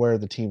where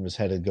the team is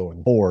headed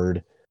going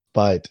forward.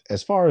 But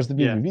as far as the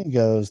BBB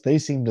goes, they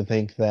seem to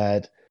think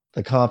that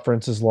the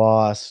conference is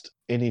lost,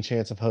 any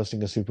chance of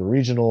hosting a super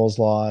regional is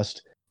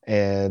lost,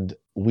 and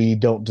we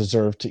don't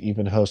deserve to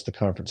even host the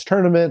conference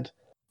tournament.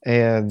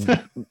 And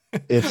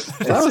it's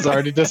that was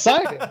already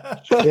decided.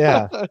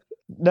 Yeah.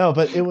 No,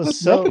 but it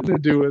was nothing to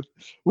do with.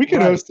 We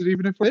could host it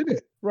even if we did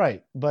it.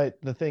 Right,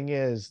 but the thing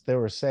is, they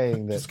were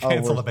saying that just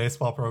cancel the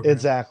baseball program.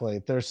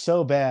 Exactly, they're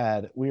so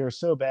bad. We are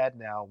so bad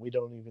now. We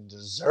don't even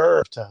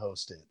deserve to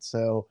host it.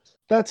 So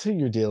that's who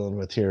you're dealing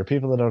with here.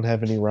 People that don't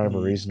have any rhyme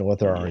or reason to what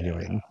they're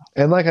arguing.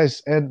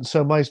 And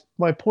so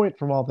my point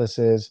from all this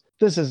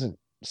isn't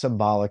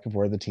symbolic of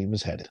where the team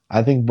is headed.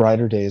 I think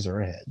brighter days are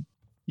ahead.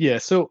 Yeah.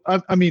 So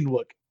I mean,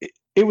 look,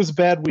 it was a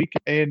bad week,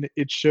 and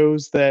it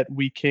shows that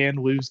we can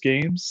lose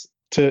games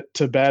to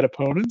bad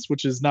opponents,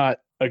 which is not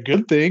a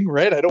good thing,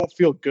 right? I don't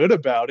feel good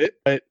about it,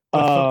 but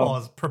football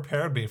has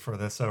prepared me for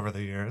this over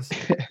the years.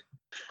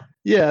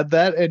 Yeah,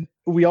 that, and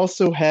we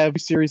also have a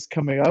series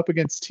coming up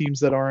against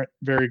teams that aren't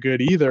very good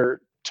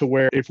either, to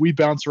where if we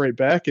bounce right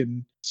back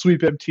and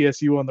sweep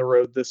MTSU on the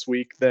road this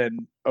week,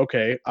 then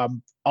okay,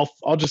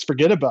 I'll just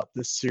forget about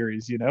this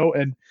series,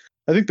 And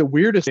I think the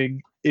weirdest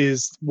thing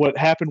is what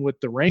happened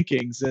with the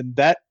rankings, and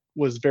that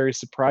was very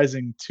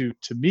surprising to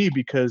me,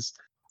 because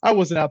I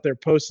wasn't out there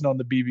posting on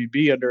the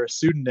BBB under a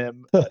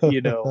pseudonym,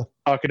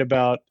 talking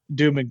about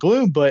doom and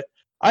gloom. But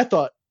I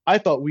thought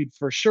we'd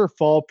for sure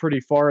fall pretty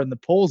far in the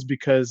polls,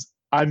 because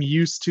I'm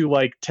used to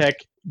like Tech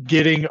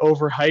getting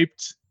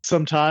overhyped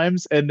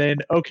sometimes, and then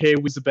okay,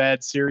 it was a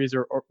bad series,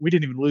 or we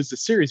didn't even lose the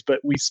series, but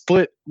we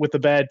split with a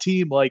bad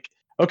team. Like,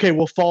 okay,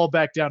 we'll fall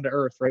back down to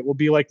earth, right? We'll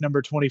be like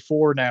number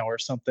 24 now or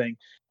something.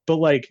 But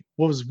like,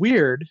 what was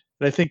weird,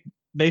 and I think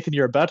Nathan,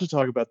 you're about to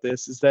talk about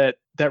this, is that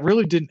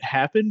really didn't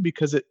happen,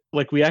 because it,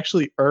 like, we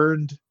actually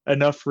earned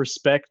enough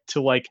respect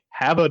to like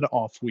have an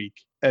off week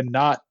and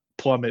not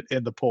plummet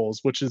in the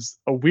polls, which is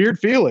a weird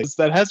feeling.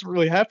 That hasn't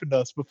really happened to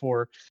us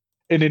before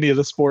in any of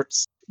the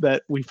sports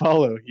that we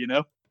follow,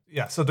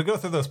 Yeah, so to go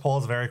through those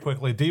polls very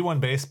quickly, D1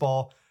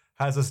 Baseball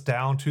has us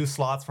down 2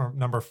 slots from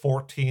number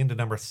 14 to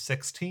number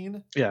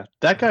 16. Yeah,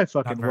 that guy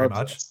fucking loves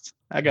us.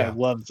 That guy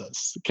loves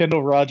us.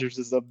 Kendall Rogers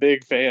is a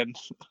big fan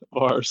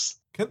of ours.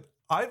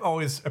 I've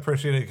always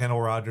appreciated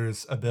Kendall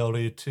Rogers'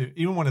 ability to,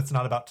 even when it's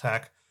not about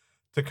Tech,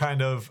 to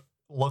kind of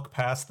look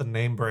past the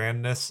name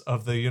brandness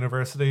of the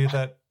university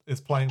that is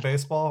playing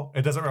baseball.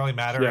 It doesn't really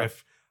matter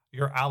if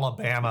you're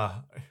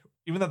Alabama,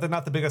 even though they're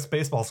not the biggest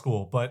baseball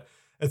school, but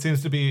it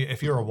seems to be,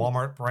 if you're a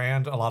Walmart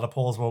brand, a lot of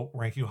polls will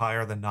rank you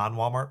higher than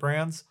non-Walmart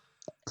brands.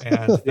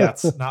 And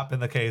that's not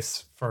been the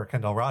case for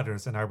Kendall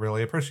Rogers, and I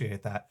really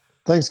appreciate that.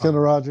 Thanks,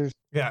 Kendall Rogers.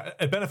 Yeah,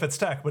 it benefits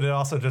Tech, but it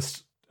also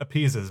just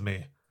appeases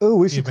me. Oh,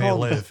 we should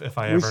call him if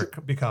I ever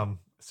become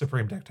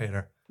supreme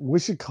dictator. We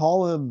should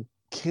call him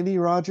Kenny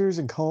Rogers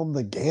and call him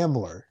the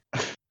Gambler.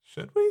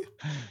 Should we?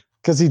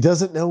 Because he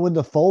doesn't know when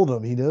to fold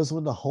them. He knows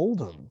when to hold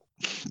them.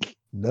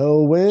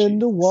 Know when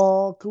to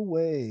walk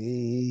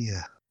away.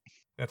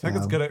 Yeah, Tech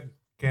is good at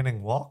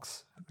gaining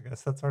walks. I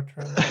guess that's our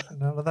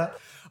transition out of that.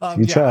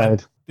 You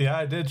tried.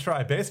 I did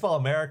try. Baseball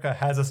America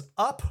has us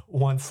up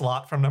 1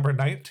 slot from number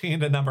 19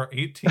 to number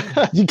 18.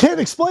 You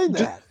can't explain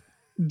that.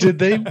 Did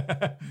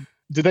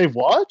they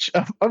watch?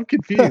 I'm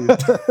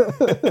confused.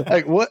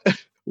 Like, what?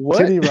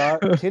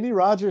 Kenny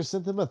Rogers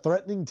sent them a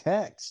threatening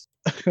text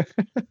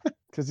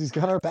because he's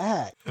got our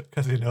back.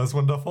 Because he knows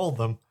when to fold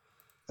them.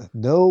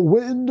 Know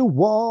when to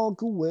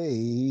walk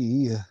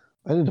away.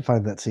 I need to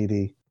find that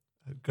CD.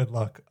 Good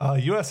luck.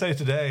 USA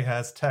Today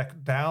has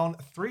Tech down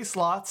 3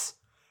 slots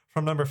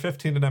from number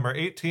 15 to number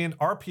 18.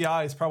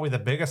 RPI is probably the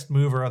biggest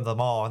mover of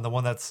them all, and the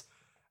one that's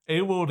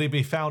able to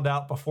be found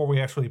out before we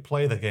actually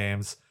play the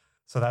games.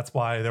 So that's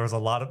why there was a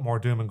lot more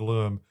doom and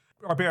gloom.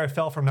 RPI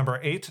fell from number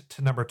 8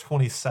 to number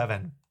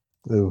 27.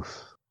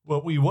 Oof.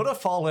 Well, we would have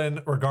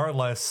fallen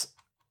regardless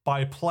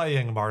by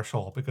playing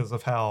Marshall because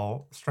of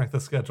how strength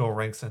of schedule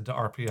ranks into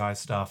RPI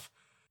stuff.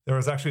 There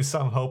was actually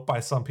some hope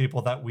by some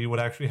people that we would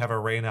actually have a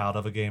rain out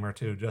of a game or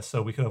two just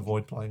so we could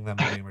avoid playing them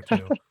a game or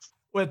two.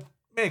 Which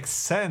makes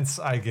sense,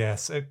 I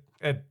guess.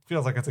 It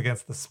feels like it's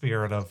against the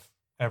spirit of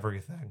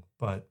everything.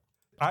 But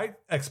I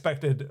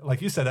expected,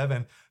 like you said,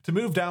 Evan, to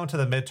move down to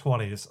the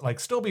mid-20s. Like,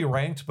 still be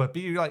ranked, but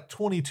be like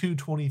 22,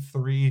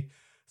 23,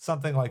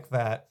 something like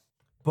that.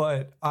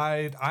 But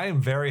I am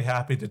very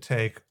happy to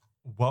take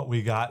what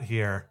we got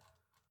here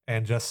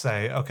and just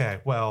say,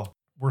 okay, well,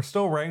 we're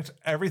still ranked.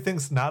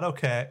 Everything's not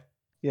okay.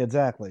 Yeah,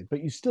 exactly.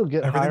 But you still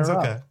get Everything's higher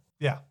okay. up.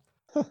 Yeah.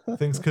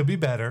 Things could be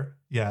better,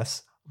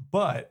 yes.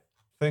 But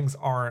things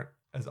aren't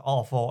as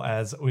awful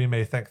as we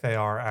may think they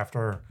are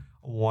after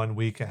one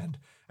weekend.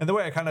 And the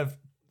way I kind of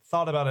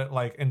thought about it,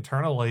 like,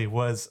 internally,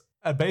 was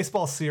a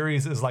baseball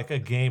series is like a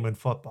game in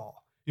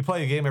football. You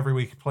play a game every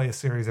week, you play a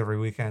series every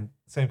weekend,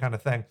 same kind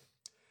of thing.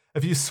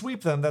 If you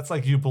sweep them, that's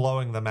like you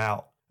blowing them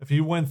out. If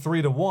you win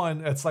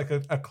 3-1, it's like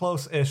a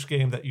close-ish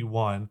game that you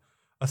won.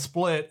 A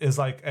split is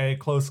like a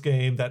close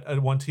game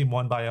that one team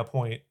won by a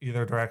point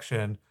either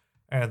direction,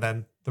 and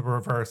then the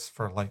reverse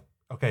for like,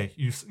 okay,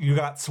 you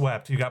got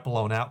swept, you got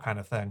blown out kind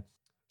of thing.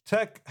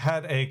 Tech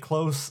had a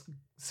close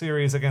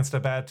series against a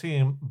bad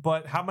team,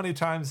 but how many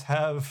times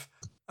have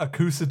a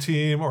Coosa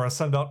team or a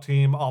Sunbelt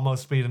team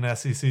almost beat an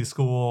SEC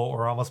school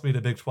or almost beat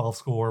a Big 12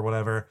 school or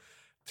whatever?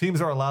 Teams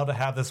are allowed to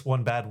have this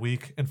one bad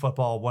week in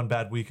football, one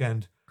bad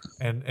weekend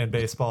in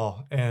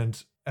baseball.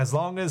 And as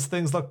long as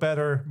things look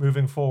better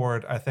moving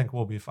forward, I think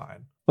we'll be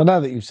fine. Well, now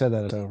that you've said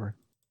that, it's over.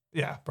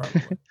 Yeah,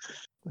 probably.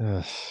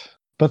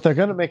 But they're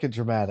going to make it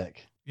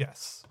dramatic.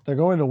 Yes. They're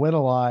going to win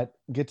a lot,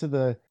 get to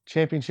the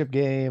championship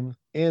game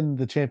in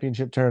the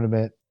championship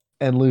tournament,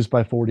 and lose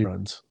by 40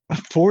 runs.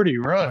 40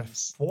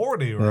 runs.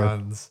 40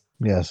 runs.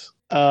 Yes.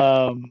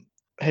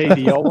 Hey,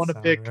 do y'all want to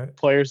Sound pick right.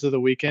 players of the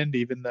weekend,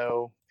 even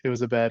though it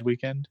was a bad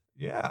weekend?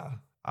 Yeah.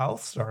 I'll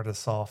start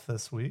us off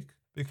this week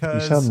You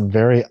because sound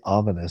very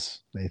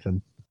ominous,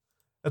 Nathan.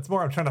 it's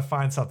more I'm trying to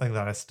find something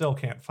that I still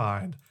can't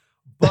find.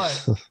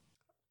 But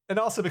and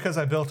also because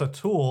I built a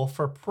tool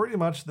for pretty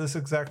much this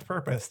exact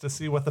purpose to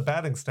see what the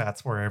batting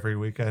stats were every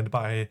weekend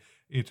by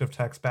each of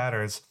Tech's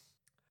batters.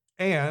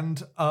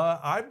 And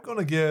I'm going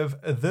to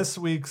give this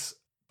week's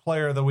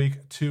player of the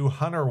week to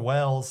Hunter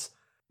Wells.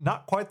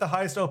 Not quite the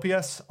highest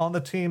OPS on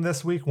the team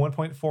this week,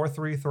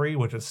 1.433,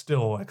 which is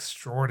still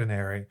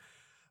extraordinary.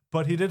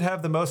 But he did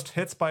have the most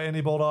hits by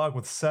any Bulldog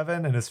with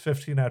 7 in his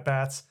 15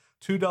 at-bats,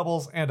 2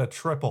 doubles and a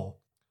triple,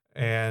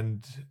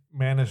 and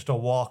managed a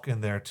walk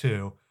in there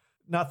too.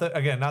 Not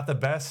the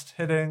best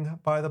hitting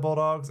by the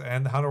Bulldogs,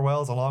 and Hunter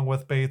Wells, along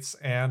with Bates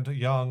and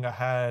Young,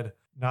 had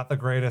not the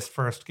greatest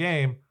first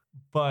game,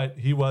 but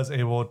he was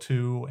able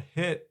to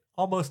hit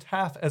almost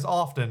half as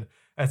often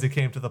as he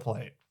came to the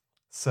plate.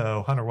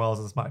 So Hunter Wells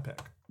is my pick.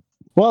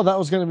 Well, that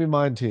was going to be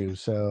mine too.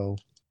 So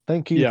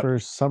thank you for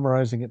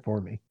summarizing it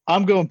for me.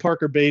 I'm going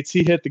Parker Bates.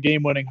 He hit the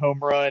game-winning home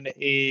run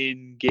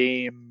in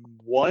game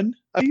 1,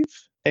 I believe.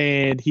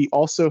 And he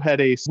also had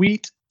a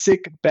sweet,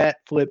 sick bat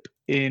flip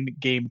in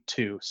game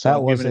 2. So That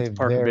I'm was giving it to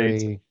Parker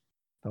Bates.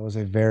 That was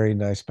a very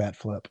nice bat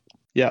flip.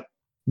 Yep.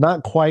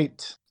 Not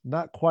quite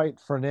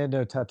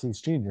Fernando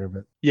Tatis Jr.,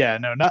 but Yeah,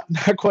 no, not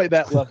quite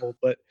that level,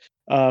 but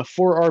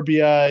 4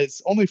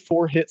 RBIs, only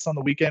 4 hits on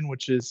the weekend,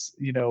 which is,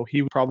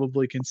 he would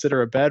probably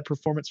consider a bad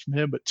performance from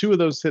him, but 2 of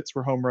those hits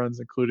were home runs,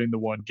 including the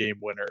 1 game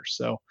winner.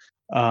 So,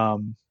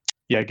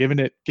 giving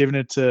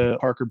it to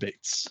Parker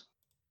Bates.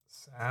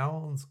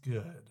 Sounds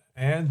good.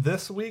 And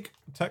this week,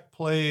 Tech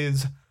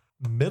plays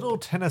Middle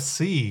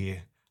Tennessee.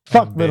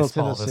 Fuck Middle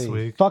Tennessee. This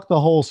week. Fuck the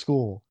whole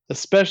school.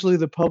 Especially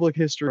the public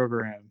history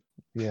program.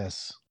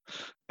 Yes.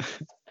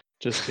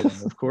 Just kidding,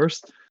 of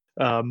course.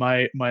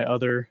 My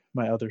other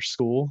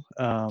school.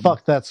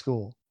 Fuck that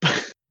school.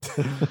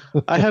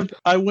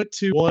 I went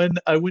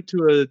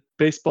to a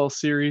baseball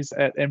series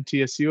at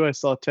MTSU. I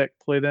saw Tech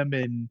play them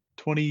in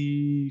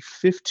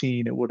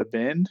 2015. It would have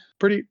been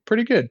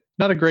pretty good.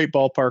 Not a great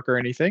ballpark or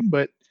anything,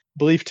 but I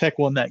believe Tech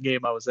won that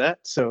game I was at,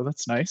 so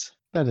that's nice.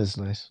 That is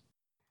nice.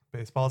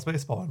 Baseball is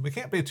baseball, and we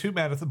can't be too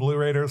mad at the Blue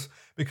Raiders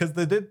because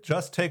they did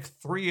just take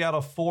 3 out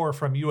of 4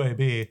 from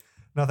UAB.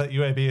 Not that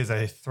UAB is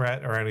a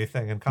threat or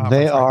anything in conference.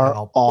 They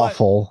are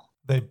awful.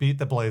 They beat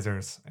the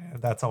Blazers,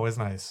 and that's always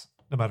nice.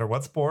 No matter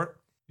what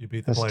sport, you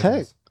beat the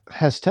Blazers.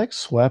 Has Tech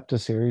swept a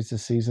series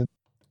this season?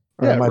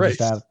 Or yeah, am I right.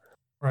 just out?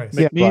 Right.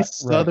 McNeese,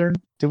 Southern.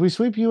 Did we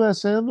sweep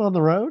USM on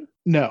the road?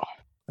 No.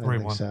 I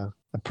think 3-1. so.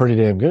 Pretty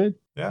damn good.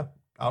 Yeah,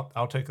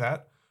 I'll take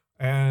that.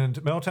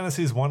 And Middle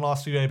Tennessee's one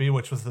loss to UAB,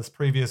 which was this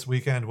previous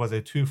weekend, was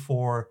a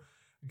 2-4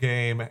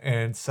 game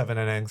and 7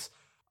 innings.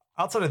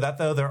 Outside of that,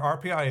 though, their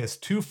RPI is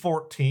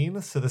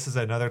 214, so this is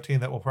another team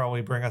that will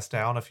probably bring us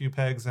down a few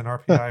pegs in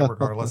RPI,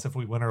 regardless if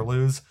we win or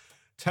lose.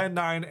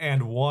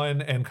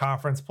 10-9-1 in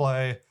conference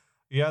play.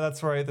 Yeah,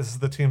 that's right. This is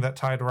the team that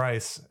tied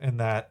Rice in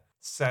that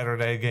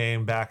Saturday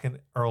game back in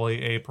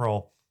early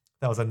April.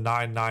 That was a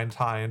 9-9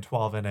 tie in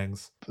 12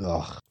 innings.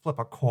 Ugh. Flip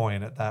a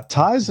coin at that.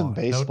 Ties in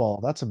baseball.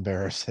 That's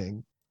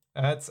embarrassing.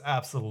 That's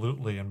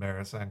absolutely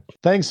embarrassing.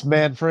 Thanks,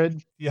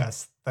 Manfred.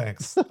 Yes,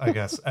 thanks, I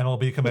guess.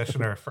 MLB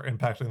commissioner for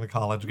impacting the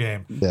college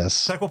game.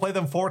 Yes. Tech will play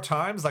them 4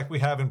 times like we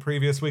have in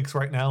previous weeks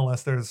right now,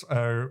 unless there's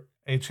a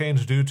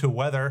change due to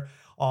weather.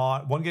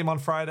 1 game on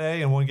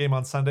Friday and 1 game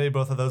on Sunday,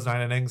 both of those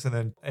 9 innings, and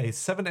then a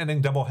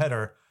 7-inning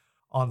doubleheader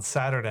on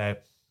Saturday.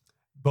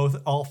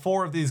 All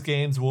 4 of these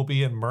games will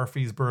be in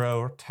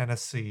Murfreesboro,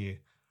 Tennessee.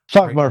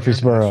 Fuck right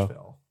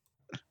Murfreesboro.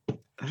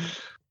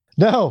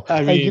 No,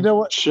 I mean, hey, you know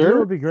what? sure. You know what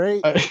would be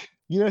great?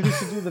 You know who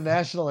should do the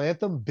national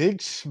anthem? Big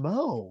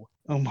Schmo.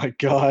 Oh my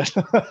God.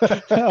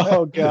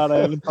 Oh God, I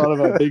haven't thought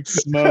about Big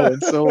Smo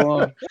in so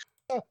long.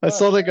 I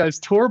saw that guy's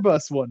tour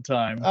bus one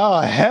time.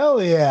 Oh,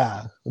 hell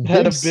yeah. It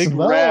had a big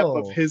wrap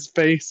of his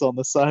face on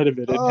the side of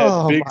it. It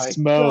had Big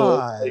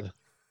Smo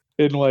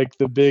in like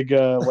the big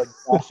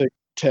graphic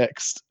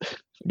text.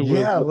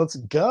 Let's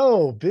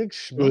go. Big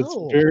Schmo. It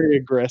was very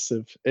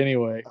aggressive.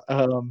 Anyway,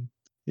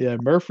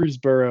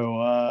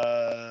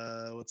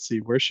 Murfreesboro. Let's see.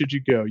 Where should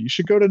you go? You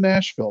should go to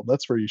Nashville.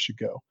 That's where you should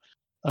go.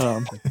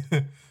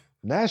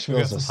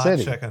 Nashville's a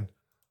city. Hot chicken.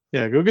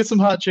 Yeah, go get some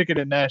hot chicken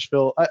in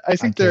Nashville. I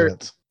think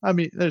there's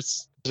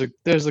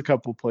There's a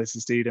couple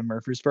places to eat in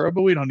Murfreesboro,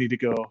 but we don't need to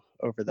go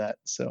over that.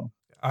 So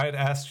I had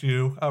asked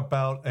you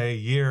about a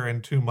year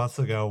and 2 months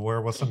ago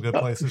where was some good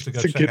places to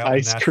go to check get out in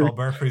ice cream. Nashville,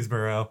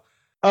 Murfreesboro.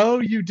 Oh,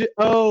 you did.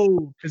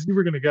 Oh, because you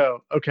were gonna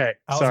go. Okay,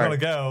 I was going to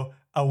go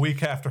a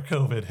week after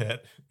COVID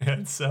hit,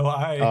 and so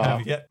I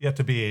have yet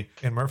to be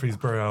in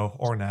Murfreesboro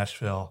or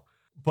Nashville.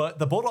 But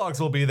the Bulldogs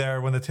will be there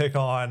when they take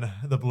on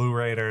the Blue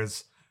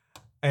Raiders.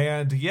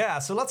 And yeah,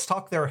 so let's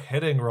talk their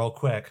hitting real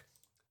quick.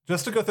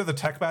 Just to go through the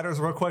tech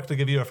batters real quick to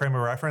give you a frame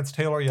of reference,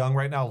 Taylor Young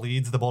right now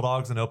leads the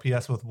Bulldogs in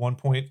OPS with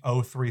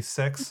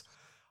 1.036.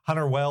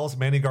 Hunter Wells,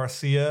 Manny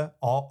Garcia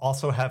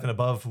also have an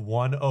above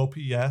 1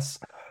 OPS.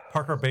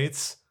 Parker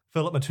Bates,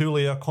 Philip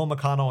Matulia, Cole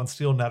McConnell, and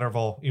Steele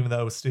Netterville, even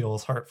though Steele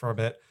is hurt for a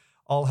bit,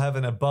 all have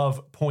an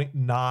above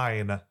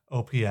 0.9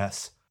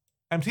 OPS.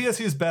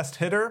 MTSU's best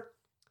hitter,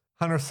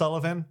 Hunter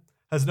Sullivan,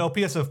 has an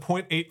OPS of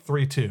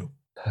 0.832.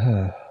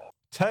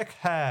 Tech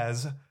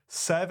has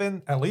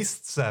at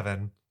least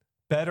seven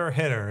better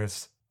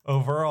hitters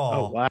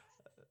overall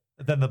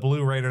than the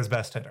Blue Raiders'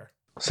 best hitter.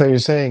 So you're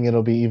saying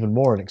it'll be even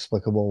more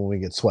inexplicable when we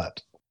get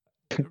swept?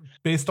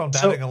 Based on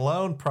batting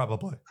alone,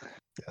 probably.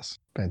 Yes,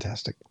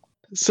 fantastic.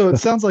 So it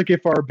sounds like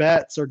if our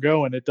bats are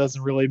going, it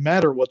doesn't really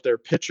matter what their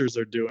pitchers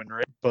are doing,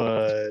 right?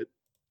 But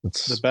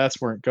the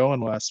bats weren't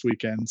going last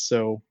weekend.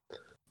 So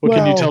what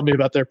can you tell me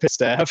about their pitch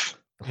staff?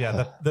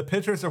 Yeah, the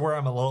pitchers are where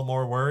I'm a little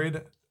more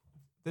worried.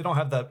 They don't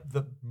have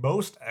the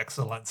most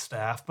excellent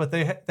staff, but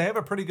they have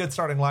a pretty good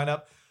starting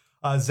lineup.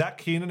 Zach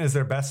Keenan is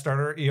their best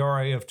starter,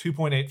 ERA of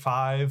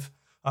 2.85.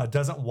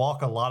 Doesn't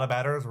walk a lot of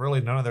batters.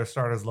 Really, none of their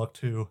starters look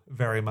to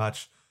very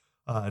much.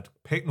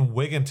 Peyton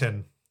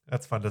Wigginton,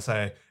 that's fun to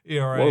say,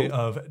 ERA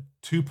of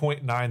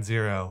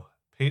 2.90.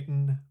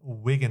 Peyton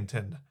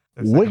Wigginton,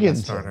 their second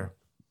best starter.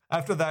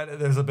 After that,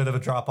 there's a bit of a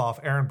drop-off.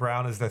 Aaron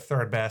Brown is their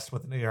third best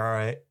with an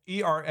ERA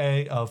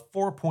of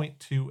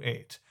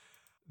 4.28.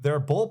 Their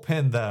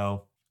bullpen,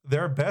 though,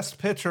 their best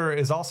pitcher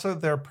is also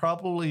their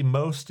probably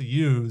most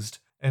used,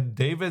 and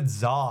David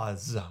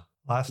Zoz.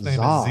 Last name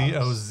is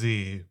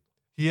Z-O-Z.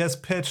 He has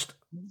pitched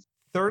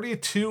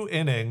 32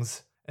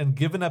 innings and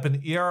given up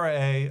an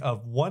ERA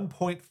of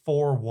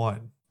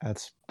 1.41.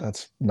 That's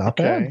not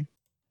bad.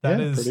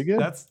 That is pretty good.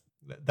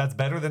 That's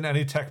better than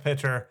any Tech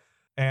pitcher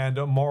and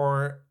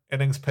more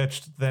innings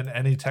pitched than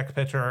any Tech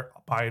pitcher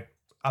by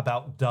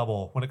about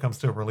double when it comes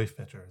to relief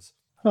pitchers.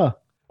 Huh.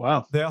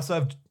 Wow. They also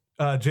have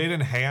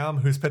Jaden Ham,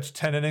 who's pitched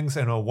 10 innings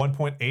and a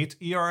 1.8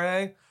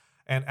 ERA,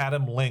 and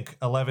Adam Link,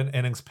 11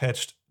 innings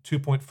pitched,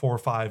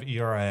 2.45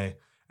 ERA,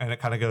 and it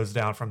kind of goes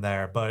down from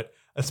there. But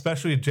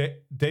especially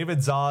David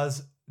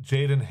Zoz,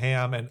 Jaden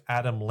Ham, and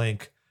Adam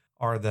Link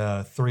are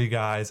the three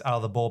guys out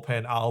of the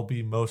bullpen I'll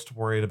be most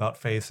worried about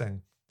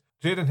facing.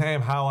 Jaden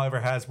Ham,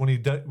 however, has, when you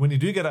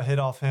do get a hit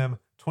off him,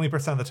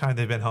 20% of the time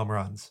they've been home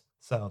runs.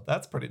 So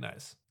that's pretty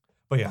nice.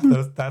 But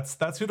yeah,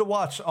 that's who to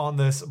watch on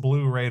this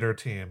Blue Raider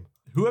team.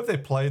 Who have they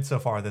played so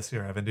far this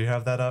year, Evan? Do you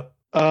have that up?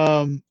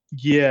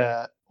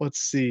 Yeah. Let's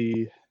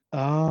see.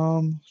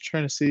 Trying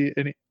to see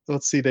any.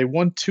 Let's see. They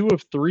won 2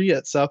 of 3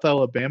 at South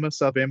Alabama.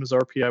 South Alabama's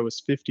RPI was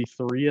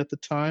 53 at the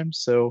time,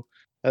 so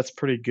that's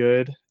pretty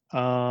good.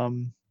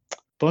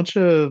 Bunch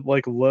of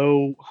like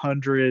low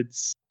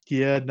hundreds.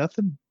 Yeah,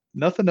 nothing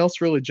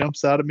else really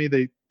jumps out at me.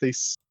 They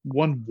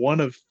won 1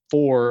 of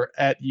 4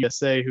 at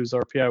USA, whose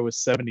RPI was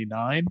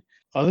 79.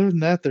 Other than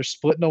that, they're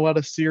splitting a lot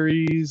of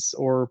series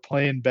or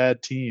playing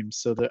bad teams,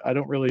 so that I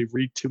don't really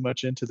read too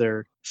much into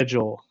their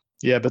schedule.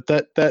 Yeah, but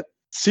that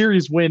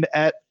series win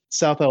at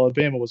South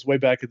Alabama was way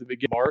back at the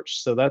beginning of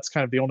March, so that's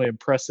kind of the only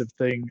impressive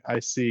thing I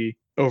see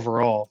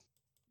overall.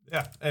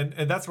 Yeah, and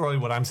that's really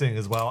what I'm seeing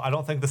as well. I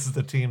don't think this is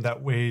the team that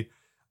if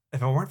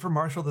it weren't for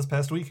Marshall this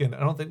past weekend, I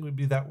don't think we'd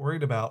be that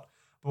worried about.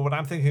 But what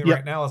I'm thinking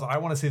right now is I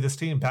want to see this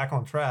team back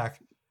on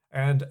track,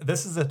 and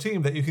this is a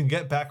team that you can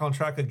get back on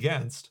track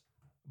against,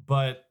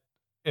 but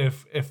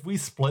if we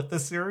split the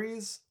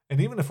series,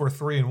 and even if we're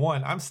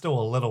 3-1, I'm still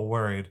a little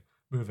worried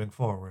moving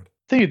forward.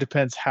 I think it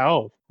depends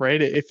how,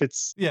 right? If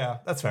that's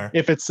fair.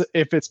 If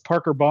it's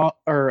Parker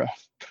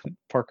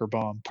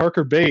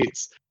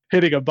Bates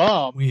hitting a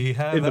bomb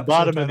in the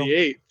bottom of the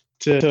 8th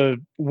to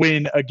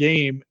win a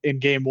game in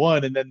game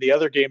 1, and then the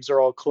other games are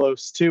all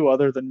close too,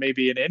 other than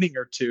maybe an inning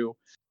or two,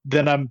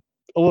 then I'm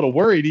a little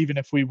worried even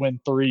if we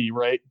win 3,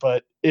 right?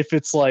 But if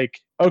it's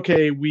like,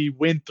 okay, we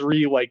win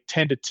 3 like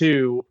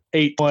 10-2,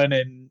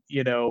 8-1, and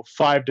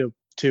 5-2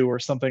 or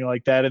something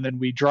like that, and then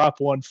we drop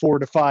 1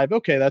 4-5,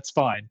 okay, that's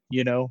fine,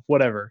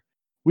 whatever.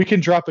 We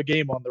can drop a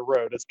game on the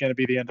road. It's going to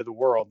be the end of the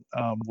world.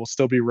 We'll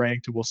still be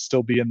ranked. We'll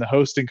still be in the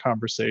hosting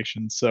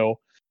conversation. So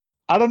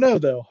I don't know,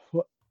 though.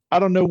 I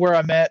don't know where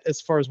I'm at as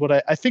far as what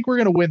I think we're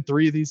going to win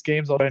 3 of these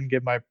games. I'll go ahead and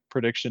give my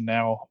prediction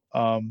now.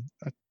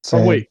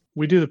 Wait,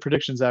 we do the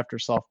predictions after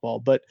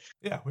softball, but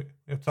yeah, we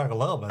have to talk a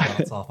little bit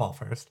about softball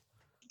first.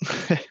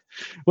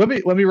 Let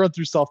me run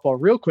through softball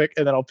real quick,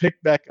 and then I'll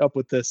pick back up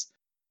with this.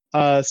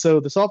 So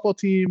the softball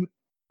team,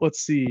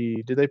 let's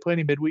see, did they play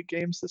any midweek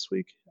games this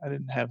week? I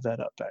didn't have that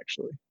up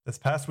actually. This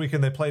past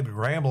weekend they played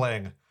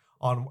Grambling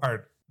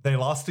they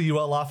lost to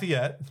UL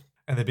Lafayette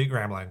and they beat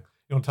Grambling.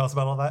 You want to tell us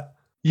about all that?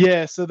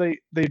 Yeah, so they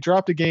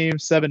dropped a game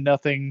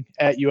 7-0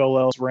 at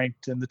ULL's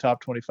ranked in the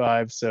top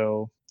 25,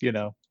 so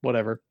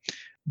whatever.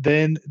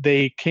 Then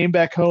they came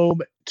back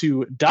home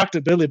to Dr.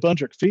 Billy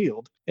Bundrick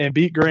Field and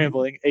beat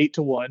Grambling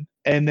 8-1.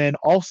 And then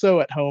also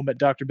at home at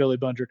Dr. Billy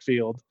Bundrick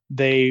Field,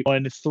 they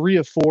won 3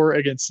 of 4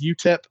 against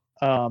UTEP.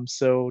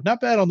 So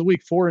not bad on the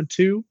week,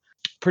 4-2.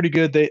 Pretty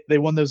good. They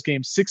won those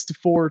games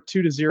 6-4,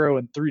 2-0,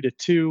 and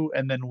 3-2,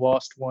 and then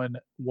lost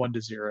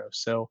 1-0.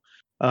 So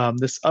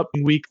this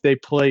upcoming week they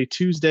play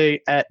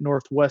Tuesday at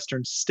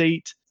Northwestern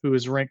State, who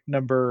is ranked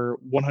number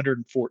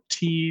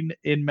 114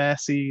 in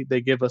Massey.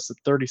 They give us a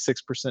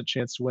 36%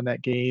 chance to win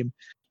that game.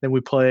 Then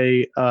we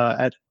play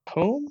at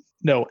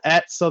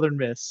Southern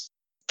Miss,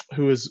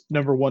 who is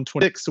number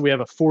 126. So we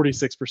have a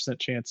 46%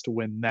 chance to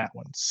win that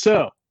one.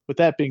 So with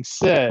that being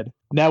said,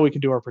 now we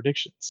can do our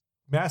predictions.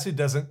 Massey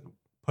doesn't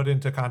put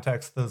into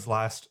context those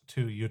last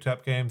 2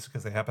 UTEP games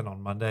because they happened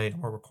on Monday,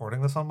 and we're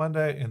recording this on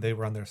Monday, and they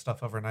run their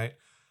stuff overnight.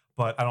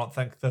 But I don't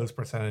think those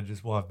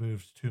percentages will have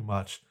moved too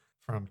much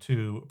from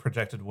 2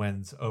 projected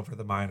wins over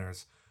the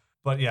Miners.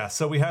 But yeah,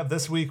 so we have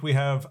this week, we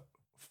have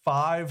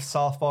 5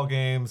 softball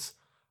games,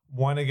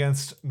 1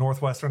 against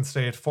Northwestern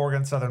State, 4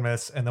 against Southern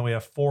Miss, and then we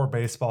have 4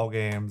 baseball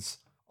games,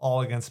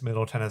 all against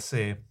Middle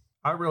Tennessee.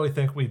 I really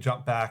think we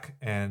jump back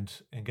and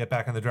get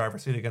back in the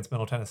driver's seat against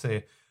Middle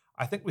Tennessee.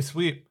 I think we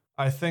sweep.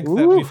 I think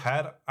that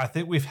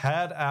we've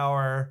had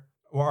our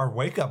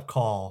wake up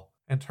call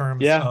in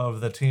terms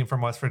of the team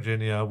from West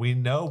Virginia. We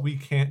know we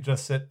can't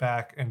just sit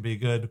back and be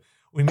good.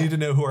 We need to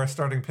know who our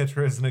starting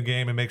pitcher is in a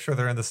game and make sure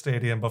they're in the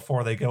stadium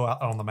before they go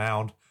out on the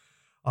mound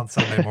on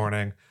Sunday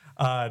morning.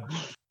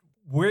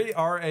 We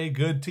are a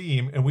good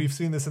team, and we've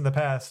seen this in the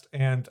past,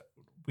 and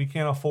we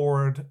can't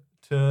afford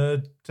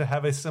to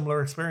have a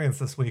similar experience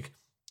this week.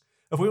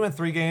 If we win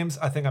 3 games,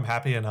 I think I'm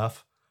happy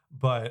enough.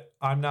 But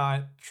I'm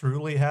not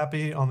truly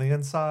happy on the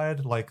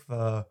inside, like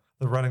the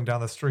running down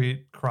the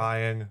street,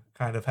 crying,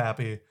 kind of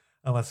happy,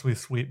 unless we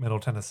sweep Middle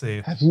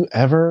Tennessee. Have you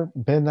ever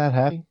been that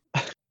happy?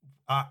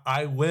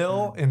 I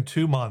will in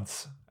 2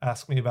 months.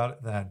 Ask me about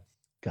it then.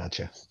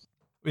 Gotcha.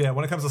 Yeah,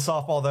 when it comes to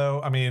softball,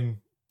 though, I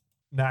mean,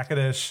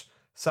 Natchitoches,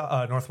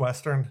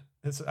 Northwestern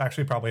is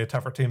actually probably a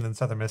tougher team than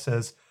Southern Miss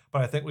is,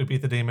 but I think we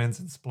beat the Demons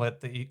and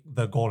split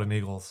the Golden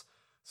Eagles.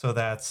 So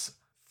that's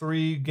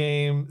 3-2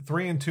 in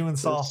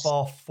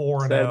softball,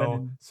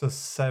 4-0, so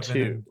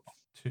 7-2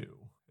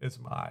 is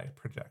my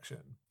projection.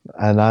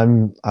 And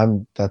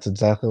I'm that's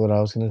exactly what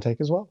I was going to take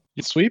as well.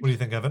 You sweep? What do you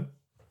think, Evan?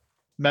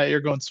 Matt, you're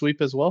going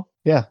sweep as well?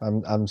 Yeah,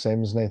 I'm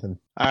same as Nathan.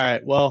 All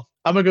right. Well,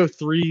 I'm gonna go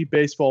 3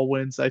 baseball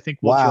wins. I think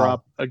we'll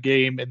drop a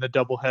game in the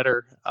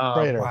doubleheader.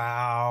 Traitor.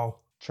 Wow.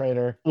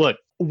 Traitor. Look,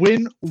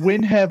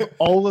 when have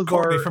all of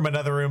Courtney our from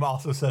another room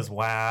also says,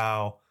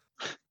 "Wow."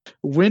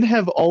 When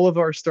have all of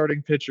our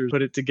starting pitchers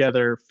put it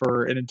together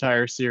for an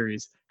entire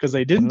series? Because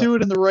they didn't do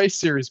it in the Rice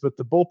series, but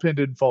the bullpen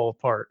didn't fall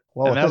apart.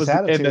 Well, and that was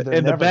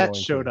and the bat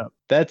showed up.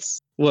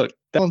 That's what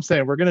I'm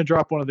saying. We're going to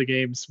drop one of the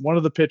games. One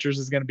of the pitchers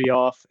is going to be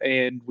off,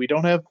 and we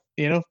don't have,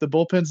 the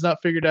bullpen's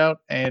not figured out,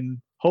 and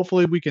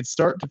hopefully we can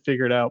start to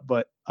figure it out.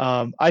 But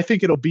I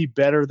think it'll be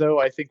better, though.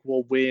 I think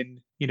we'll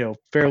win,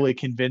 fairly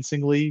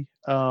convincingly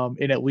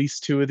in at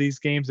least 2 of these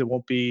games. It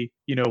won't be,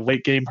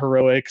 late game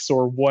heroics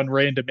or one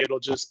random. It'll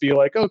just be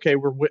like, okay,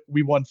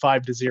 we won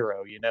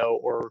 5-0,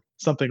 or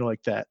something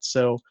like that.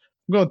 So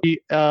I'm going to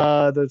be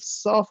the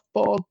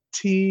softball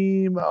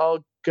team.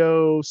 I'll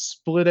go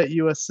split at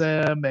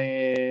USM,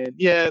 and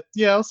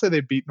I'll say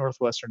they beat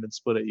Northwestern and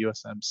split at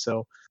USM.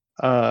 So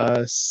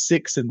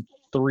 6-3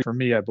 for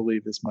me, I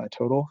believe, is my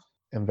total.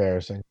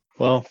 Embarrassing.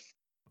 Well,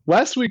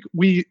 last week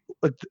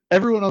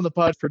everyone on the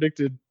pod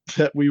predicted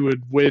that we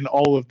would win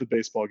all of the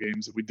baseball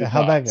games. We did.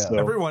 How'd that go? So.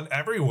 Everyone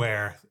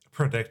everywhere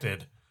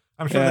predicted.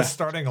 I'm sure the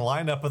starting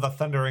lineup of the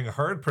Thundering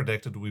Herd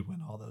predicted we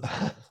win all those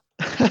games.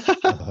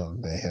 Oh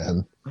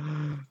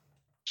man.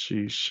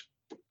 Sheesh.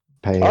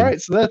 Pain. All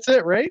right, so that's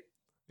it, right?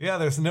 Yeah,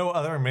 there's no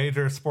other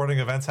major sporting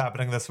events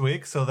happening this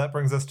week, so that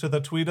brings us to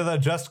the tweet of the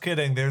just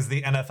kidding. There's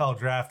the NFL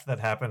draft that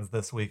happens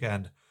this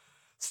weekend,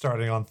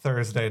 starting on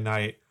Thursday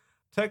night.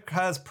 Tech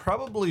has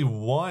probably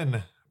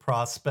one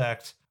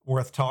prospect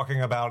worth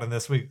talking about in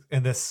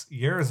this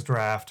year's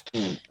draft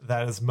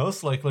that is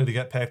most likely to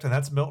get picked, and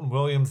that's Milton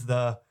Williams,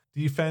 the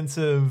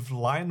defensive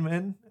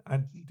lineman,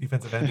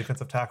 defensive end,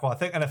 defensive tackle. I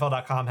think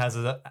NFL.com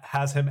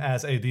has him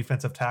as a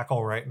defensive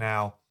tackle right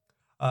now.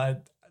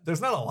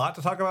 There's not a lot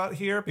to talk about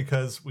here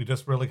because we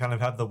just really kind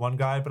of have the one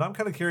guy, but I'm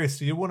kind of curious,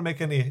 do you want to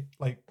make any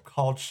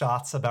called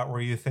shots about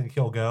where you think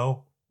he'll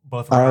go,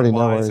 both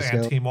round-wise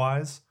and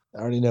team-wise? I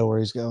already know where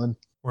he's going.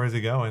 Where is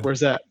he going? Where's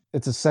that?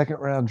 It's a 2nd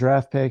round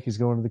draft pick. He's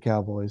going to the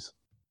Cowboys.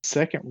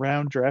 2nd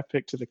round draft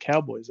pick to the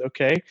Cowboys.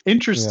 Okay.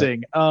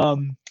 Interesting.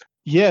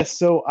 Yeah.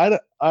 So I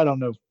don't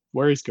know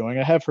where he's going.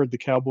 I have heard the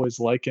Cowboys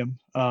like him.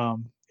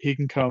 He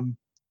can come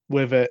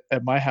live at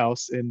my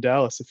house in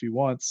Dallas if he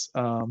wants.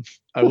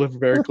 I live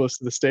very close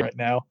to the state right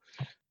now.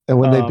 And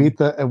when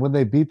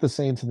they beat the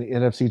Saints in the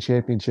NFC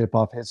Championship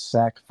off his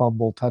sack,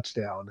 fumble,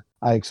 touchdown,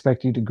 I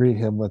expect you to greet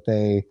him with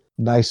a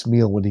nice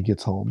meal when he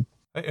gets home.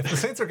 If the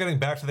Saints are getting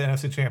back to the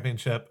NFC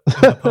Championship in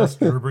the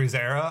post-Drew Brees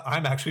era,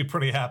 I'm actually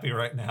pretty happy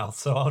right now,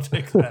 so I'll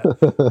take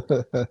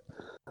that.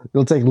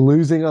 You'll take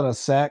losing on a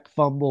sack,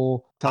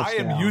 fumble, I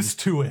touchdown. am used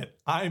to it.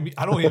 I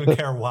don't even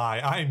care why.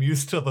 I am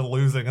used to the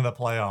losing in the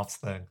playoffs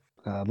thing.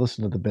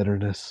 Listen to the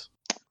bitterness.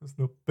 There's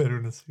no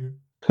bitterness here.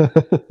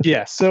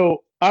 Yeah,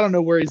 so I don't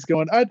know where he's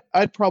going.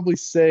 I'd probably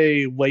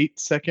say late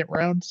second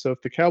round. So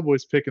if the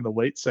Cowboys pick in the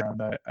late second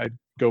round, I'd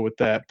go with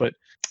that. But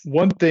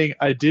one thing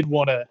I did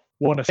want to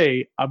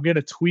say, I'm going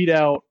to tweet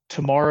out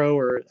tomorrow,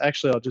 or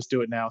actually I'll just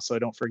do it now so I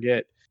don't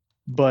forget.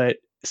 But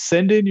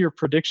send in your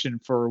prediction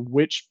for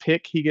which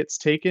pick he gets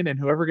taken, and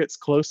whoever gets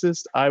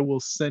closest, I will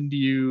send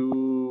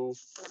you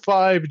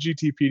 5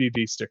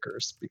 GTPDD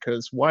stickers,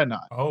 because why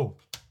not? Oh,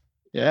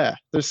 yeah.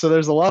 There's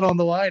a lot on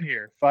the line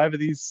here. 5 of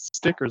these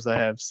stickers I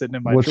have sitting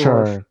in my Which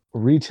drawer. are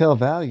retail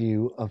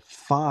value of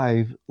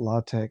 5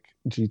 LaTeX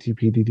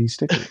GTPDD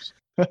stickers.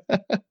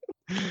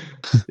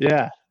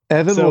 Yeah.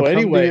 Evan So will come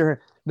anyway- to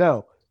your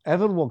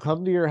Evan will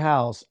come to your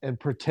house and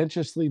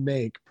pretentiously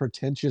make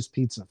pretentious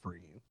pizza for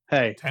you.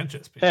 Hey,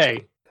 pretentious pizza.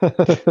 hey,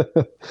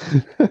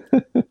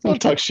 don't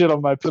talk shit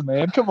on my pizza,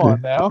 man. Come on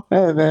now.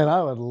 Hey man,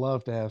 I would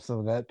love to have some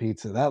of that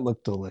pizza. That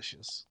looked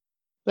delicious.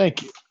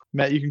 Thank you.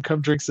 Matt, you can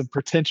come drink some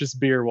pretentious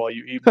beer while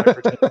you eat my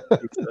pretentious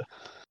pizza.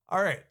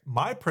 All right,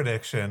 my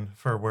prediction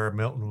for where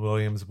Milton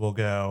Williams will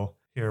go.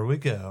 Here we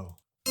go.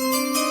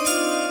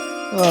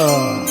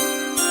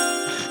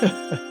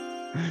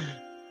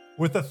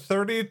 With the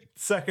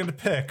 32nd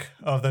pick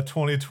of the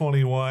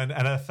 2021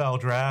 NFL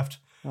Draft,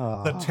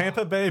 the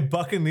Tampa Bay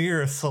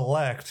Buccaneers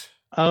select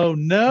Oh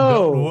Milton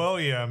no.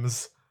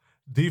 Williams,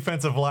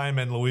 defensive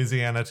lineman,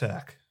 Louisiana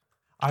Tech.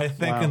 I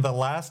think Wow. in the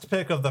last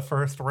pick of the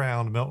first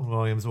round, Milton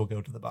Williams will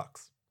go to the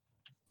Bucs.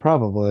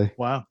 Probably.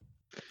 Wow.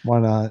 Why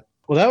not?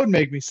 Well, that would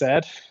make me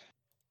sad,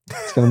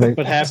 It's gonna make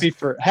but happy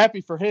for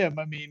him.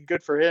 I mean,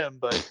 good for him,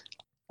 but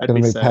I'd Gonna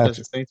be make sad as a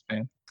Patrick- Saints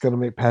fan. it's gonna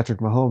make Patrick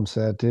Mahomes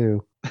sad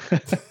too.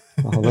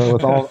 Although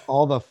with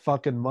all the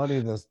fucking money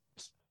the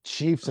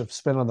Chiefs have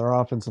spent on their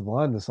offensive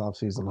line this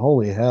offseason,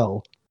 holy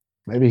hell.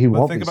 Maybe he But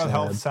won't think be about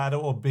how sad. sad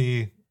it will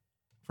be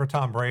for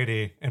Tom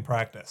Brady in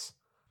practice.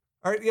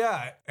 All right,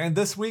 yeah. And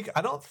this week,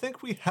 I don't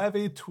think we have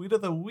a tweet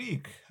of the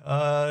week.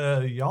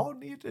 Y'all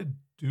need to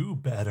do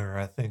better,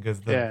 I think, is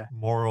the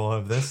moral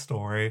of this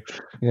story.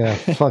 Yeah,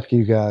 fuck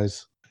you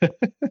guys.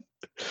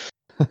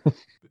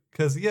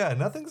 Because, yeah,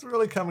 nothing's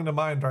really coming to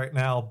mind right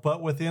now.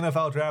 But with the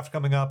NFL draft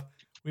coming up,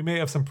 we may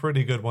have some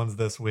pretty good ones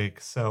this week.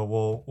 So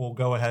we'll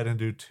go ahead and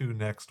do 2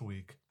 next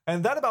week.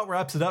 And that about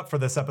wraps it up for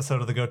this episode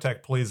of the Go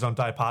Tech Please Don't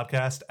Die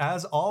podcast.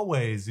 As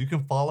always, you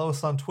can follow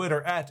us on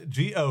Twitter at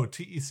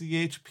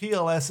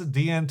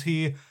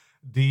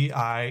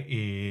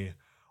GOTECHPLSDNTDIE,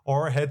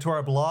 or head to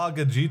our blog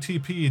at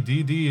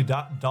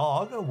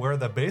gtpdd.dog, where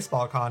the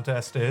baseball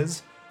contest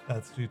is.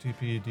 That's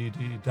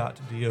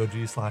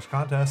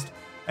gtpdd.dog/contest.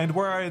 And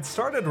where I had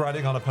started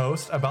writing on a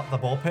post about the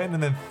bullpen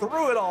and then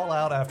threw it all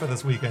out after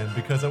this weekend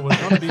because it was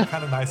going to be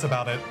kind of nice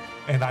about it.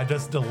 And I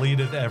just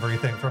deleted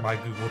everything from my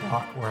Google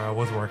Doc where I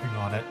was working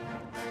on it.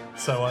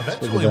 So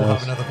eventually we'll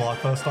have another blog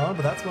post on,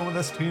 but that's when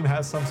this team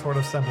has some sort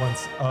of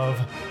semblance of,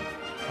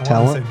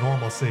 I want to say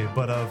normalcy,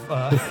 but of,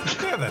 they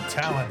have the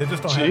talent. They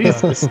just don't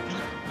have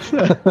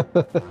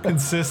the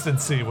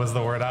consistency was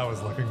the word I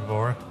was looking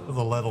for. It was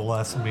a little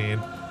less mean.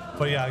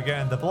 But yeah,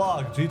 again, the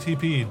blog,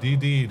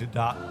 gtpdd.dog.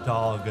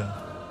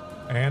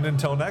 And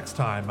until next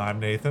time, I'm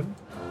Nathan.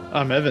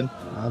 I'm Evan.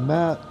 I'm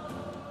Matt.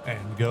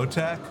 And Go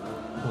Tech,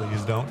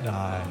 please don't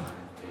die.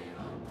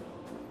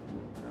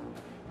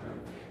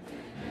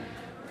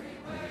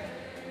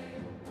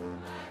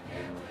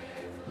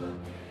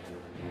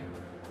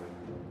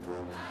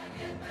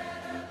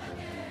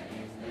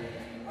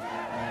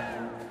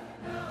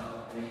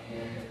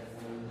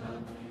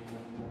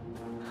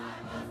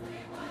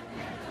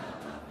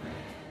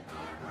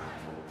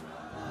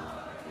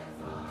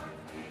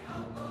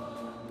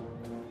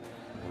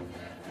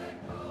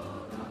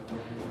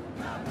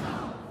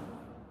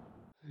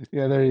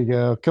 Yeah, there you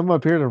go. Come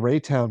up here to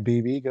Raytown,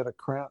 BB. Go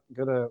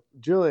to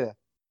Julia.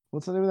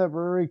 What's the name of that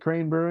brewery?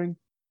 Crane Brewing?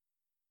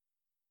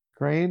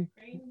 Crane?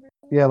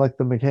 Yeah, like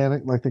the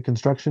mechanic, like the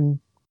construction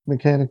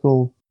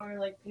mechanical. Or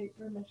like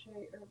paper mache or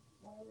whatever.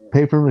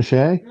 Paper mache?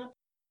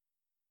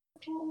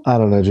 I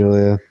don't know,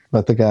 Julia.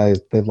 But the guys,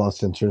 they've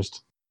lost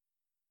interest.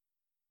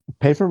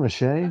 Paper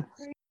mache?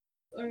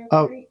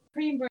 Oh.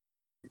 Cream bread.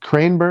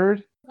 Crane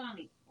bird?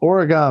 Origami.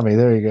 Origami.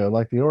 There you go.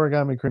 Like the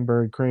origami crane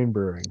bird, Crane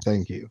Brewing.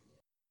 Thank you.